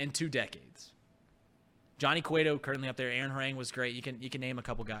in 2 decades. Johnny Cueto currently up there. Aaron Harang was great. You can name a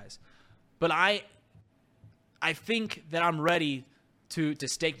couple guys. But I think that I'm ready to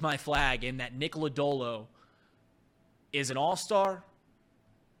stake my flag in that Nick Lodolo is an all-star.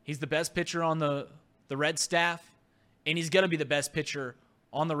 He's the best pitcher on the Reds staff, and he's going to be the best pitcher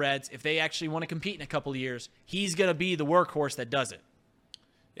on the Reds. If they actually want to compete in a couple of years, he's going to be the workhorse that does it.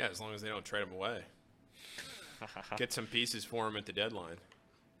 Yeah, as long as they don't trade him away. Get some pieces for him at the deadline.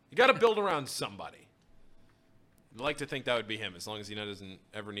 You got to build around somebody. I'd like to think that would be him, as long as he doesn't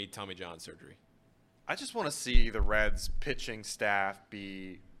ever need Tommy John surgery. I just want to see the Reds pitching staff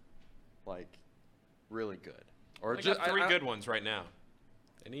be like really good, or They just got 3 good ones right now.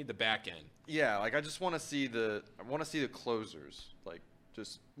 They need the back end. Yeah, like I just want to see the closers. Like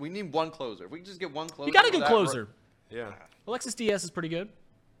just we need one closer. If we can just get one closer. You got a good closer. Yeah. Alexis Diaz is pretty good.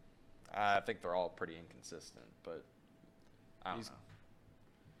 I think they're all pretty inconsistent, but I don't know.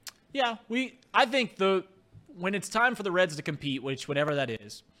 Yeah, I think when it's time for the Reds to compete, which whenever that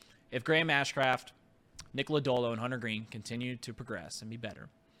is, if Graham Ashcraft, Nick Lodolo, and Hunter Green continue to progress and be better,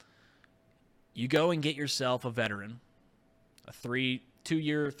 you go and get yourself a veteran, a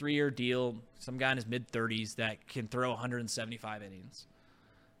 2-year deal, some guy in his mid-30s that can throw 175 innings,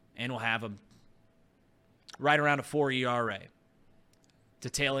 and will have him right around a 4 ERA to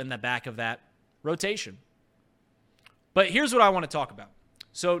tail in the back of that rotation. But here's what I want to talk about.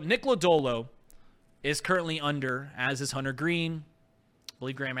 So Nick Lodolo is currently under, as is Hunter Green, I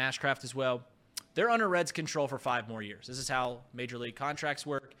believe Graham Ashcraft as well. They're under Reds control for 5 more years. This is how Major League contracts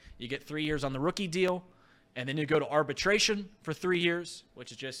work. You get 3 years on the rookie deal, and then you go to arbitration for 3 years,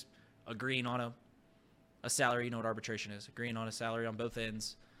 which is just agreeing on a salary. You know what arbitration is. Agreeing on a salary on both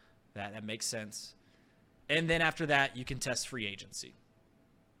ends. That makes sense. And then after that, you can test free agency.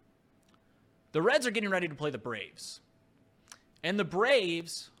 The Reds are getting ready to play the Braves. And the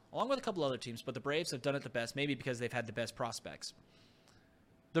Braves, along with a couple other teams, but the Braves have done it the best, maybe because they've had the best prospects.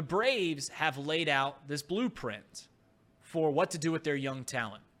 The Braves have laid out this blueprint for what to do with their young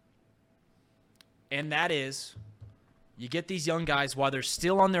talent. And that is, you get these young guys while they're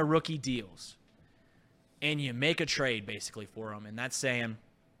still on their rookie deals, and you make a trade basically for them. And that's saying,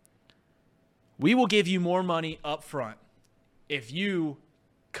 we will give you more money up front if you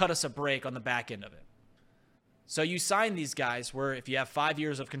cut us a break on the back end of it. So you sign these guys where if you have 5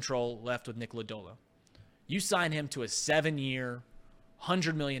 years of control left with Nick Lodolo, you sign him to a 7-year,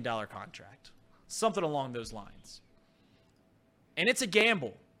 $100 million contract, something along those lines. And it's a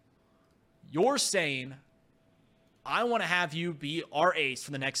gamble. You're saying, I want to have you be our ace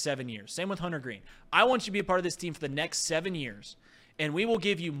for the next 7 years. Same with Hunter Green. I want you to be a part of this team for the next 7 years, and we will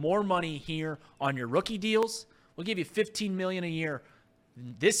give you more money here on your rookie deals. We'll give you $15 million a year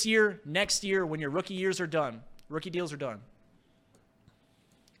this year, next year, when your rookie deals are done.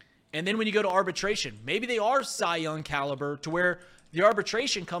 And then when you go to arbitration, maybe they are Cy Young caliber to where the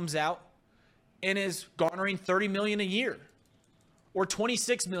arbitration comes out and is garnering $30 million a year or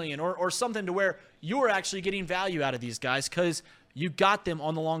 $26 million or something to where you are actually getting value out of these guys because you got them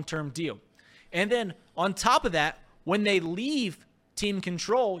on the long-term deal. And then on top of that, when they leave team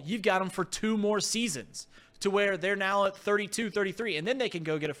control, you've got them for 2 more seasons to where they're now at 32, 33, and then they can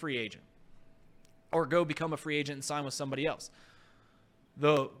go get a free agent or go become a free agent and sign with somebody else.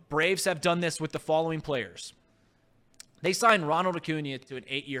 The Braves have done this with the following players. They signed Ronald Acuna to an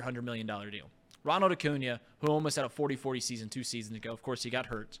 8-year, $100 million deal. Ronald Acuna, who almost had a 40-40 season 2 seasons ago. Of course, he got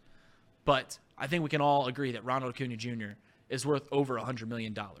hurt. But I think we can all agree that Ronald Acuna Jr. is worth over $100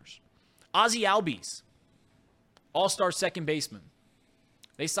 million. Ozzie Albies, all-star second baseman.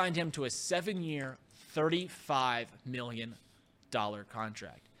 They signed him to a 7-year, $35 million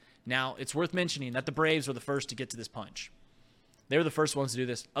contract. Now, it's worth mentioning that the Braves were the first to get to this punch. They were the first ones to do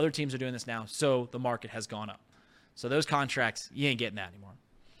this. Other teams are doing this now, so the market has gone up. So those contracts, you ain't getting that anymore.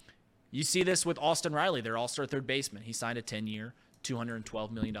 You see this with Austin Riley, their all-star third baseman. He signed a 10-year,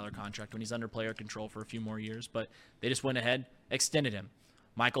 $212 million contract when he's under player control for a few more years, but they just went ahead, extended him.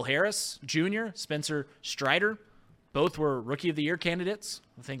 Michael Harris Jr., Spencer Strider, both were Rookie of the Year candidates.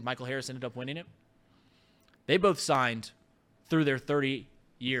 I think Michael Harris ended up winning it. They both signed through their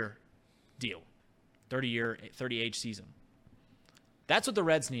 30-year deal, 30-age season. That's what the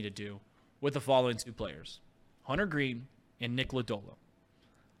Reds need to do with the following two players, Hunter Green and Nick Lodolo.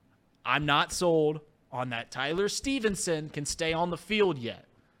 I'm not sold on that Tyler Stevenson can stay on the field yet.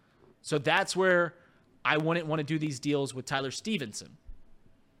 So that's where I wouldn't want to do these deals with Tyler Stevenson.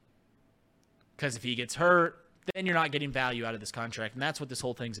 Because if he gets hurt, then you're not getting value out of this contract. And that's what this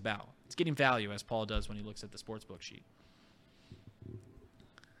whole thing's about. It's getting value, as Paul does when he looks at the sportsbook sheet.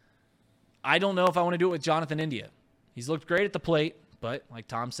 I don't know if I want to do it with Jonathan India. He's looked great at the plate, but like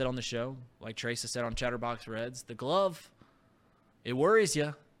Tom said on the show, like Trace has said on Chatterbox Reds, the glove, it worries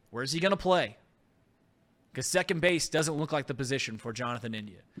you. Where's he going to play? Because second base doesn't look like the position for Jonathan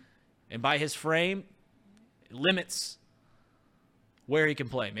India. And by his frame, it limits where he can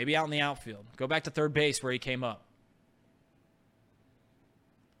play. Maybe out in the outfield. Go back to third base where he came up.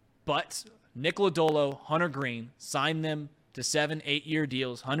 But Nick Lodolo, Hunter Green, signed them to 7-8-year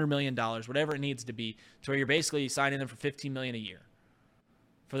deals, $100 million, whatever it needs to be, to where you're basically signing them for $15 million a year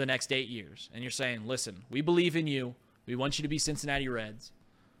for the next 8 years. And you're saying, listen, we believe in you. We want you to be Cincinnati Reds.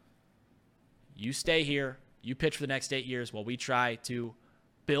 You stay here. You pitch for the next 8 years while we try to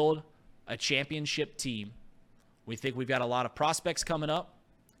build a championship team. We think we've got a lot of prospects coming up,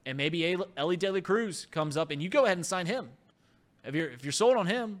 and maybe Ellie De La Cruz comes up, and you go ahead and sign him. If you're sold on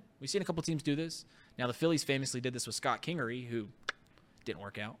him, we've seen a couple teams do this. Now, the Phillies famously did this with Scott Kingery, who didn't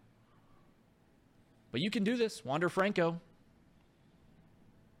work out. But you can do this. Wander Franco.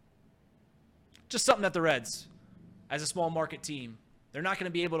 Just something that the Reds, as a small market team, they're not going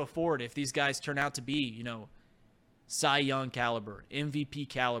to be able to afford if these guys turn out to be, Cy Young caliber, MVP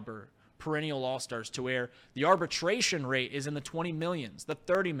caliber, perennial all-stars, to where the arbitration rate is in the 20 millions, the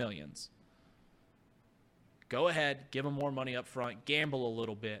 30 millions. Go ahead, give them more money up front, gamble a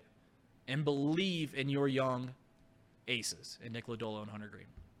little bit, and believe in your young aces in Nick Lodolo and Hunter Green.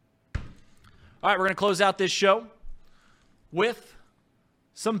 All right, we're going to close out this show with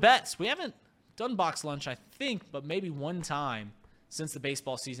some bets. We haven't done box lunch, I think, but maybe one time since the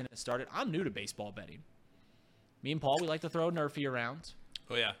baseball season has started. I'm new to baseball betting. Me and Paul, we like to throw Nerfy around.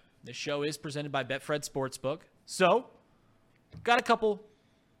 Oh, yeah. This show is presented by Betfred Sportsbook. So, got a couple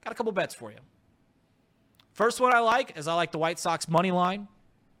bets for you. First one I like is the White Sox money line.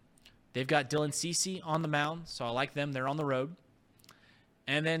 They've got Dylan Cease on the mound, so I like them. They're on the road.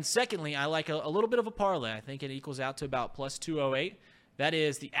 And then secondly, I like a little bit of a parlay. I think it equals out to about plus 208. That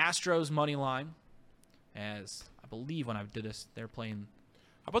is the Astros money line. As I believe when I did this, they're playing.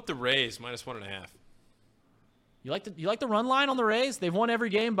 How about the Rays minus 1.5? You like the run line on the Rays? They've won every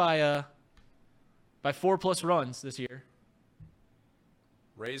game by 4+ runs this year.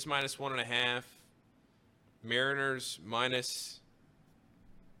 Rays minus 1.5. Mariners minus.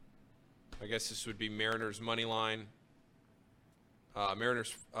 I guess this would be Mariners money line.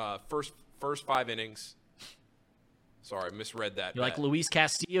 Mariners first 5 innings. Sorry, misread that. You like Luis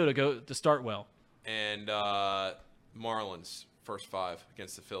Castillo to start well. And Marlins first 5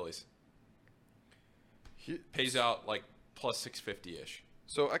 against the Phillies. Pays out like plus 650-ish.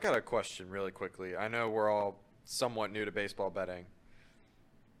 So I got a question really quickly. I know we're all somewhat new to baseball betting.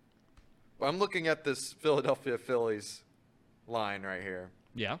 But I'm looking at this Philadelphia Phillies line right here.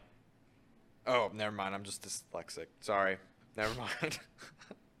 Yeah. Oh, never mind. I'm just dyslexic. Sorry. Never mind.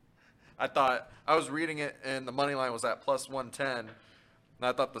 I thought I was reading it and the money line was at plus 110. And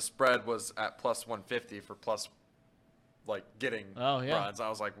I thought the spread was at plus 150 for plus getting runs. I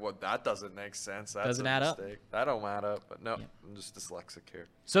was like, well, that doesn't make sense. That's doesn't add mistake. Up. That don't add up. But no, yeah. I'm just dyslexic here.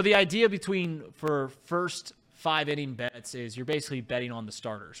 So the idea for first 5 inning bets is you're basically betting on the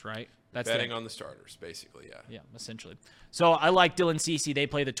starters, right? That's betting on the starters, basically, yeah. Yeah, essentially. So I like Dylan Cease. They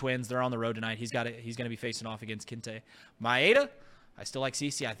play the Twins. They're on the road tonight. He's going to be facing off against Kente Maeda. I still like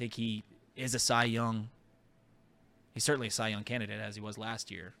Cease. I think he is a Cy Young. He's certainly a Cy Young candidate, as he was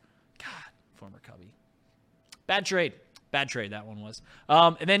last year. God, former Cubby. Bad trade, that one was.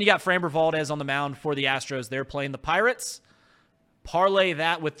 And then you got Framber Valdez on the mound for the Astros. They're playing the Pirates. parlay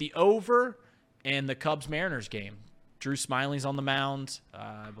that with the over and the Cubs-Mariners game. Drew Smiley's on the mound.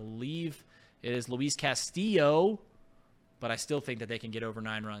 I believe it is Luis Castillo, but I still think that they can get over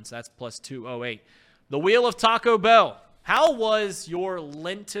 9 runs. That's plus 208. The Wheel of Taco Bell. How was your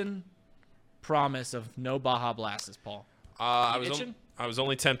Lenten promise of no Baja Blasts, Paul? I was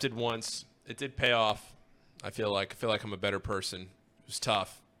only tempted once. It did pay off. I feel like I'm a better person. It was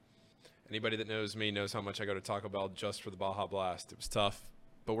tough. Anybody that knows me knows how much I go to Taco Bell just for the Baja Blast. It was tough,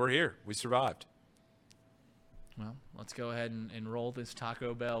 but we're here. We survived. Well, let's go ahead and roll this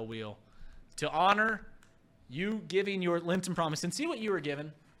Taco Bell wheel to honor you giving your Lenten promise. And see what you were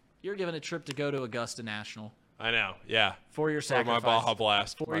given. You were given a trip to go to Augusta National. I know, yeah. For your sacrifice. For my Baja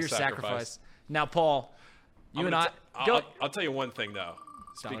Blast. For your sacrifice. Now, Paul, I'll tell you one thing, though.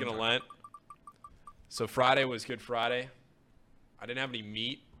 Speaking of Lent, so Friday was Good Friday. I didn't have any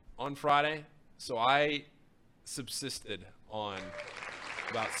meat on Friday, so I subsisted on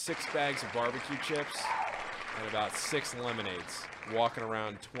about 6 bags of barbecue chips and about 6 lemonades, walking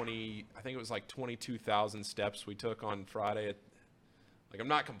around I think it was like 22,000 steps we took on Friday. I'm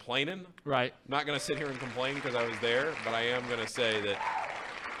not complaining. Right. I'm not going to sit here and complain because I was there, but I am going to say that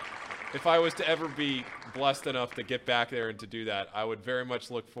if I was to ever be blessed enough to get back there and to do that, I would very much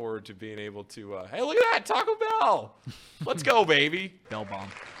look forward to being able to, hey, look at that, Taco Bell. Let's go, baby. Bell bomb.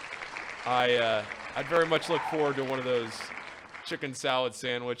 I'd very much look forward to one of those chicken salad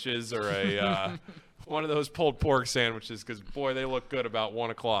sandwiches or one of those pulled pork sandwiches because, boy, they look good about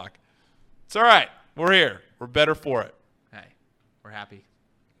 1 o'clock. It's all right. We're here. We're better for it. Hey, we're happy.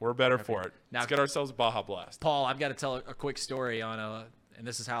 We're better for it. Now, let's get ourselves a Baja Blast. Paul, I've got to tell a quick story on and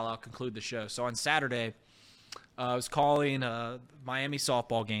this is how I'll conclude the show. So on Saturday, I was calling a Miami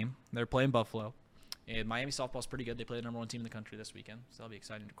softball game. They're playing Buffalo. And Miami softball's pretty good. They play the number 1 team in the country this weekend, so that'll be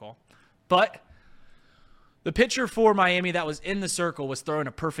exciting to call. But the pitcher for Miami that was in the circle was throwing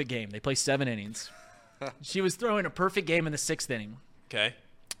a perfect game. They play 7 innings. She was throwing a perfect game in the 6th inning. Okay.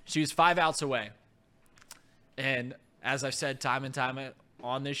 She was 5 outs away. And as I've said time and time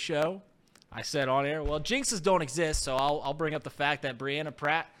on this show, I said on air, well, jinxes don't exist, so I'll bring up the fact that Brianna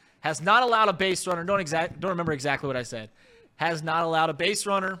Pratt has not allowed a base runner. Don't remember exactly what I said. Has not allowed a base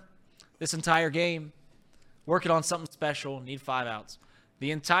runner this entire game. Working on something special. Need 5 outs.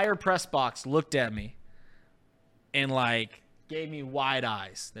 The entire press box looked at me and, gave me wide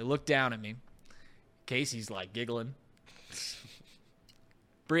eyes. They looked down at me. Casey's, giggling.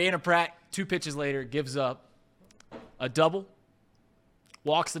 Brianna Pratt, 2 pitches later, gives up a double.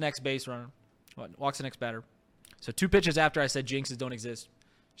 Walks the next base runner. Walks the next batter. So 2 pitches after I said jinxes don't exist,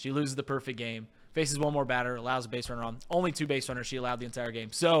 she loses the perfect game. Faces one more batter, allows a base runner on. Only 2 base runners she allowed the entire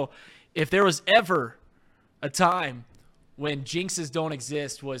game. So if there was ever a time when jinxes don't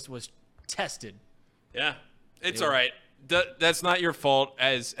exist was tested. Yeah, it's all right. That's not your fault.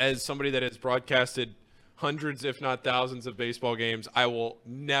 As somebody that has broadcasted hundreds, if not thousands, of baseball games, I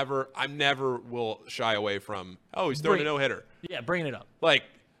never will shy away from, he's throwing a no-hitter. Yeah, bringing it up.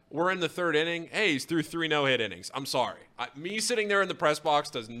 We're in the 3rd inning. Hey, he's threw 3 no-hit innings. I'm sorry. Me sitting there in the press box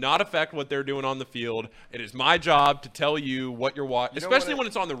does not affect what they're doing on the field. It is my job to tell you what you're watching, especially when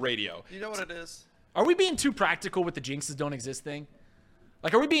it's on the radio. You know what it is? Are we being too practical with the jinxes don't exist thing?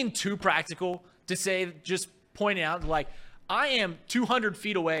 Are we being too practical to say, just pointing out, I am 200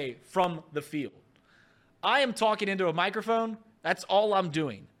 feet away from the field. I am talking into a microphone. That's all I'm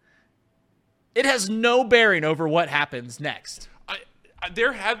doing. It has no bearing over what happens next.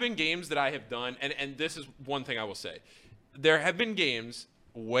 There have been games that I have done, and this is one thing I will say. There have been games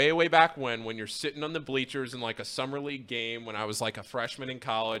way back when you're sitting on the bleachers in a summer league game when I was a freshman in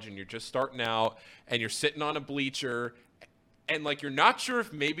college and you're just starting out and you're sitting on a bleacher and you're not sure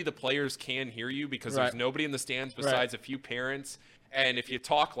if maybe the players can hear you because there's nobody in the stands besides a few parents. And if you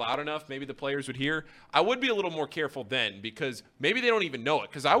talk loud enough, maybe the players would hear. I would be a little more careful then because maybe they don't even know it.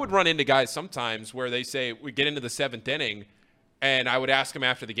 Because I would run into guys sometimes where they say we get into the 7th inning, and I would ask them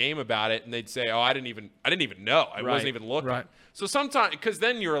after the game about it, and they'd say, "Oh, I didn't even know. I wasn't even looking." Right. So sometimes, because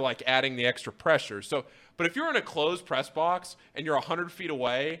then you're adding the extra pressure. So, but if you're in a closed press box and you're 100 feet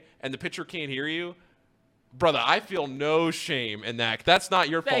away and the pitcher can't hear you, brother, I feel no shame in that. That's not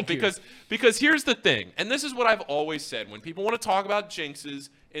your fault. Because here's the thing, and this is what I've always said. When people want to talk about jinxes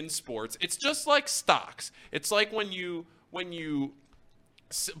in sports, it's just like stocks. It's like when you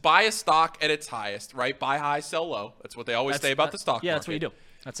buy a stock at its highest, right? Buy high, sell low. That's what they always say about the stock market. Yeah, that's what you do.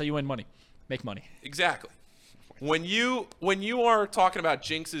 That's how you win money. Make money. Exactly. When you are talking about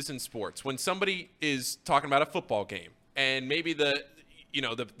jinxes in sports, when somebody is talking about a football game and maybe the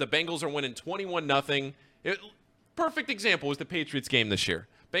Bengals are winning 21-0. Perfect example was the Patriots game this year.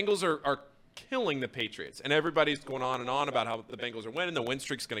 Bengals are killing the Patriots. And everybody's going on and on about how the Bengals are winning. The win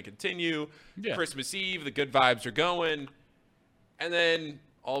streak's going to continue. Yeah. Christmas Eve, the good vibes are going. And then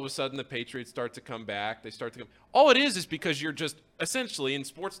all of a sudden the Patriots start to come back. They start to come. All it is because you're just essentially, in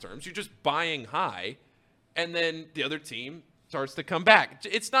sports terms, you're just buying high. And then the other team starts to come back.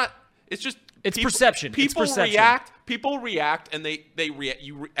 It's not – it's just – It's perception. People It's perception. react. People react, and they react.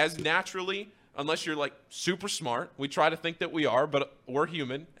 As naturally, unless you're like super smart. We try to think that we are, but we're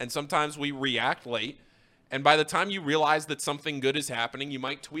human, and sometimes we react late. And by the time you realize that something good is happening, you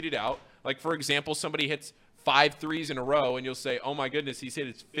might tweet it out. Like, for example, somebody hits 5 threes in a row, and you'll say, "Oh my goodness, he's hit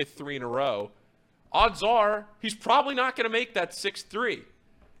his 5th 3 in a row." Odds are he's probably not going to make that 6th 3.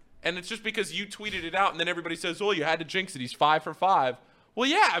 And it's just because you tweeted it out, and then everybody says, "Oh, you had to jinx it. He's 5 for 5." Well,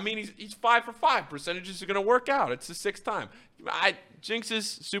 yeah, I mean, he's 5 for 5. Percentages are going to work out. It's the 6th time.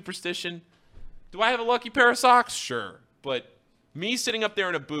 Jinxes, superstition. Do I have a lucky pair of socks? Sure. But me sitting up there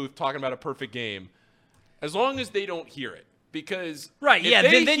in a booth talking about a perfect game, as long as they don't hear it, because right, yeah,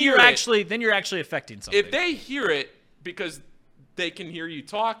 then you're actually affecting something. If they hear it because they can hear you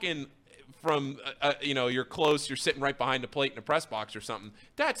talking from you're close, you're sitting right behind the plate in a press box or something,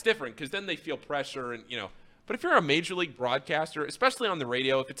 that's different because then they feel pressure and But if you're a major league broadcaster, especially on the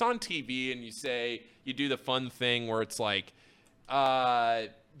radio, if it's on TV and you do the fun thing where it's like,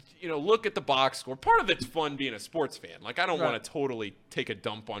 look at the box score. Part of it's fun being a sports fan. Like, I don't want to totally take a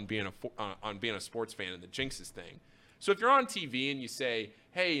dump on being a sports fan and the jinxes thing. So if you're on TV and you say,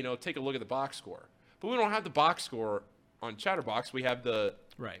 hey, take a look at the box score, but we don't have the box score on Chatterbox. We have the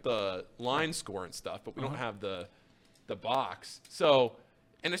line score and stuff, but we don't have the box. So,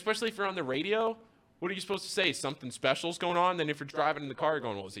 and especially if you're on the radio. What are you supposed to say? Something special's going on? Then if you're driving in the car, you're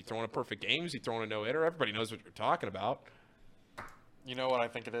going, well, is he throwing a perfect game? Is he throwing a no-hitter? Everybody knows what you're talking about. You know what I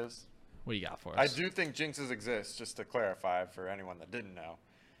think it is? What do you got for us? I do think jinxes exist, just to clarify for anyone that didn't know.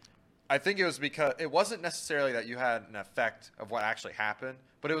 I think it was because it wasn't necessarily that you had an effect of what actually happened,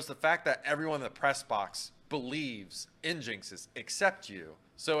 but it was the fact that everyone in the press box believes in jinxes except you.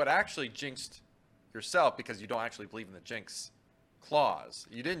 So it actually jinxed yourself because you don't actually believe in the jinx clause.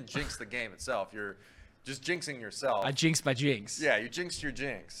 You didn't jinx the game itself. You're just jinxing yourself. I jinxed my jinx. Yeah, you jinxed your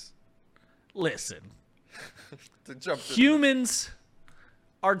jinx. Listen. to Humans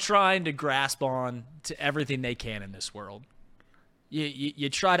are trying to grasp on to everything they can in this world. You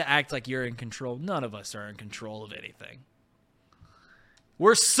try to act like you're in control. None of us are in control of anything.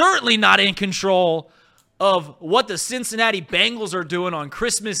 We're certainly not in control of what the Cincinnati Bengals are doing on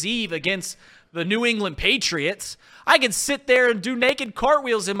Christmas Eve against the New England Patriots. I can sit there and do naked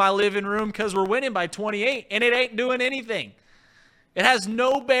cartwheels in my living room because we're winning by 28, and it ain't doing anything. It has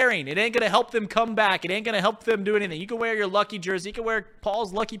no bearing. It ain't going to help them come back. It ain't going to help them do anything. You can wear your lucky jersey. You can wear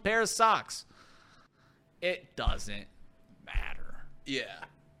Paul's lucky pair of socks. It doesn't matter. Yeah.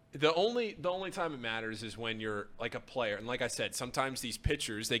 The only time it matters is when you're like a player. And like I said, sometimes these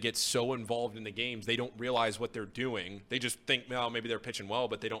pitchers, they get so involved in the games, they don't realize what they're doing. They just think, well, maybe they're pitching well,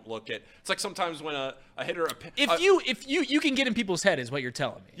 but they don't look at. It's like sometimes when a hitter, if you can get in people's head, is what you're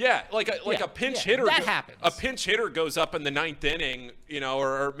telling me. Yeah, like a pinch hitter. That happens. A pinch hitter goes up in the 9th inning,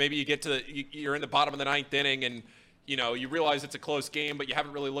 or maybe you get to you're in the bottom of the 9th inning and. You realize it's a close game, but you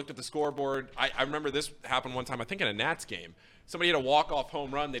haven't really looked at the scoreboard. I remember this happened one time, I think in a Nats game. Somebody had a walk-off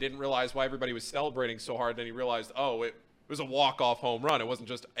home run. They didn't realize why everybody was celebrating so hard. Then he realized, oh, it was a walk-off home run. It wasn't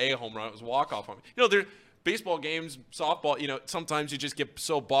just a home run. It was a walk-off home run. Baseball games, softball, sometimes you just get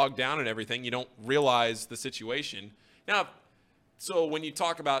so bogged down in everything, you don't realize the situation. Now, so when you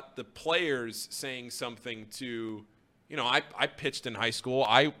talk about the players saying something to, I pitched in high school.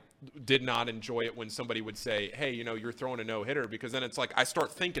 I did not enjoy it when somebody would say, hey, you're throwing a no-hitter, because then it's like I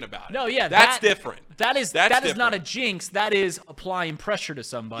start thinking about it. No, yeah. That's different. That is not a jinx. That is applying pressure to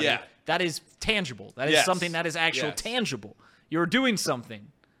somebody. Yeah. That is tangible. That is something that is actual tangible. You're doing something.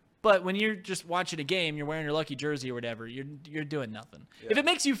 But when you're just watching a game, you're wearing your lucky jersey or whatever, you're doing nothing. Yeah. If it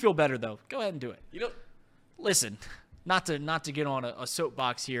makes you feel better, though, go ahead and do it. Listen, not to get on a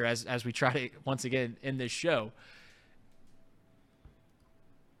soapbox here as we try to, once again, end this show.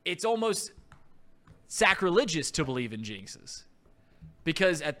 It's almost sacrilegious to believe in jinxes,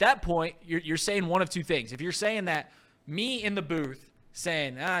 because at that point you're saying one of two things. If you're saying that me in the booth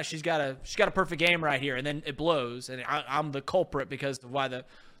saying she's got a perfect game right here, and then it blows and I'm the culprit because of why the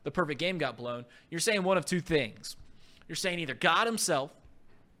perfect game got blown, you're saying one of two things. You're saying either God himself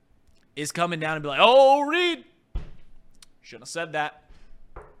is coming down and be like, oh, Reid, shouldn't have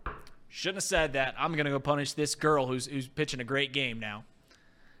said that. I'm gonna go punish this girl who's pitching a great game now.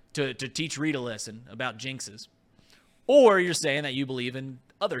 To teach Reid a lesson about jinxes. Or you're saying that you believe in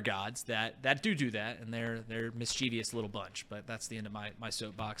other gods that do that, and they're mischievous little bunch. But that's the end of my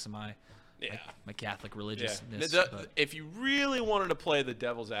soapbox and my Yeah. My Catholic Yeah. religiousness. If you really wanted to play the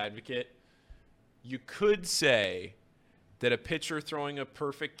devil's advocate, you could say that a pitcher throwing a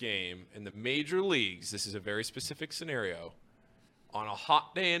perfect game in the major leagues, this is a very specific scenario, on a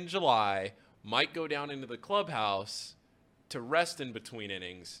hot day in July, might go down into the clubhouse to rest in between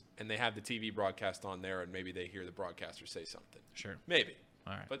innings, and they have the TV broadcast on there, and maybe they hear the broadcaster say something. Sure. Maybe.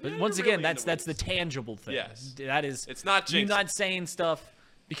 All right. But But they're once really again, in that's the weeds. tangible thing. Yes. That is. It's not you jinxing. not saying stuff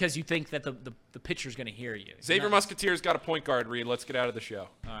because you think that the pitcher's going to hear you. Xavier You're not- Musketeer's got a point guard, Reed. Let's get out of the show.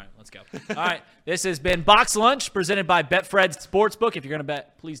 All right, let's go. All right, this has been Box Lunch presented by Betfred Sportsbook. If you're going to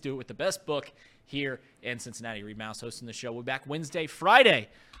bet, please do it with the best book here in Cincinnati. Reid Maus hosting the show. We'll be back Wednesday, Friday.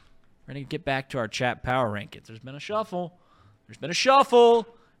 We're going to get back to our chat power rankings. There's been a shuffle.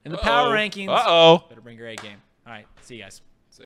 In the power rankings. Uh-oh. Better bring your A game. All right, see you guys.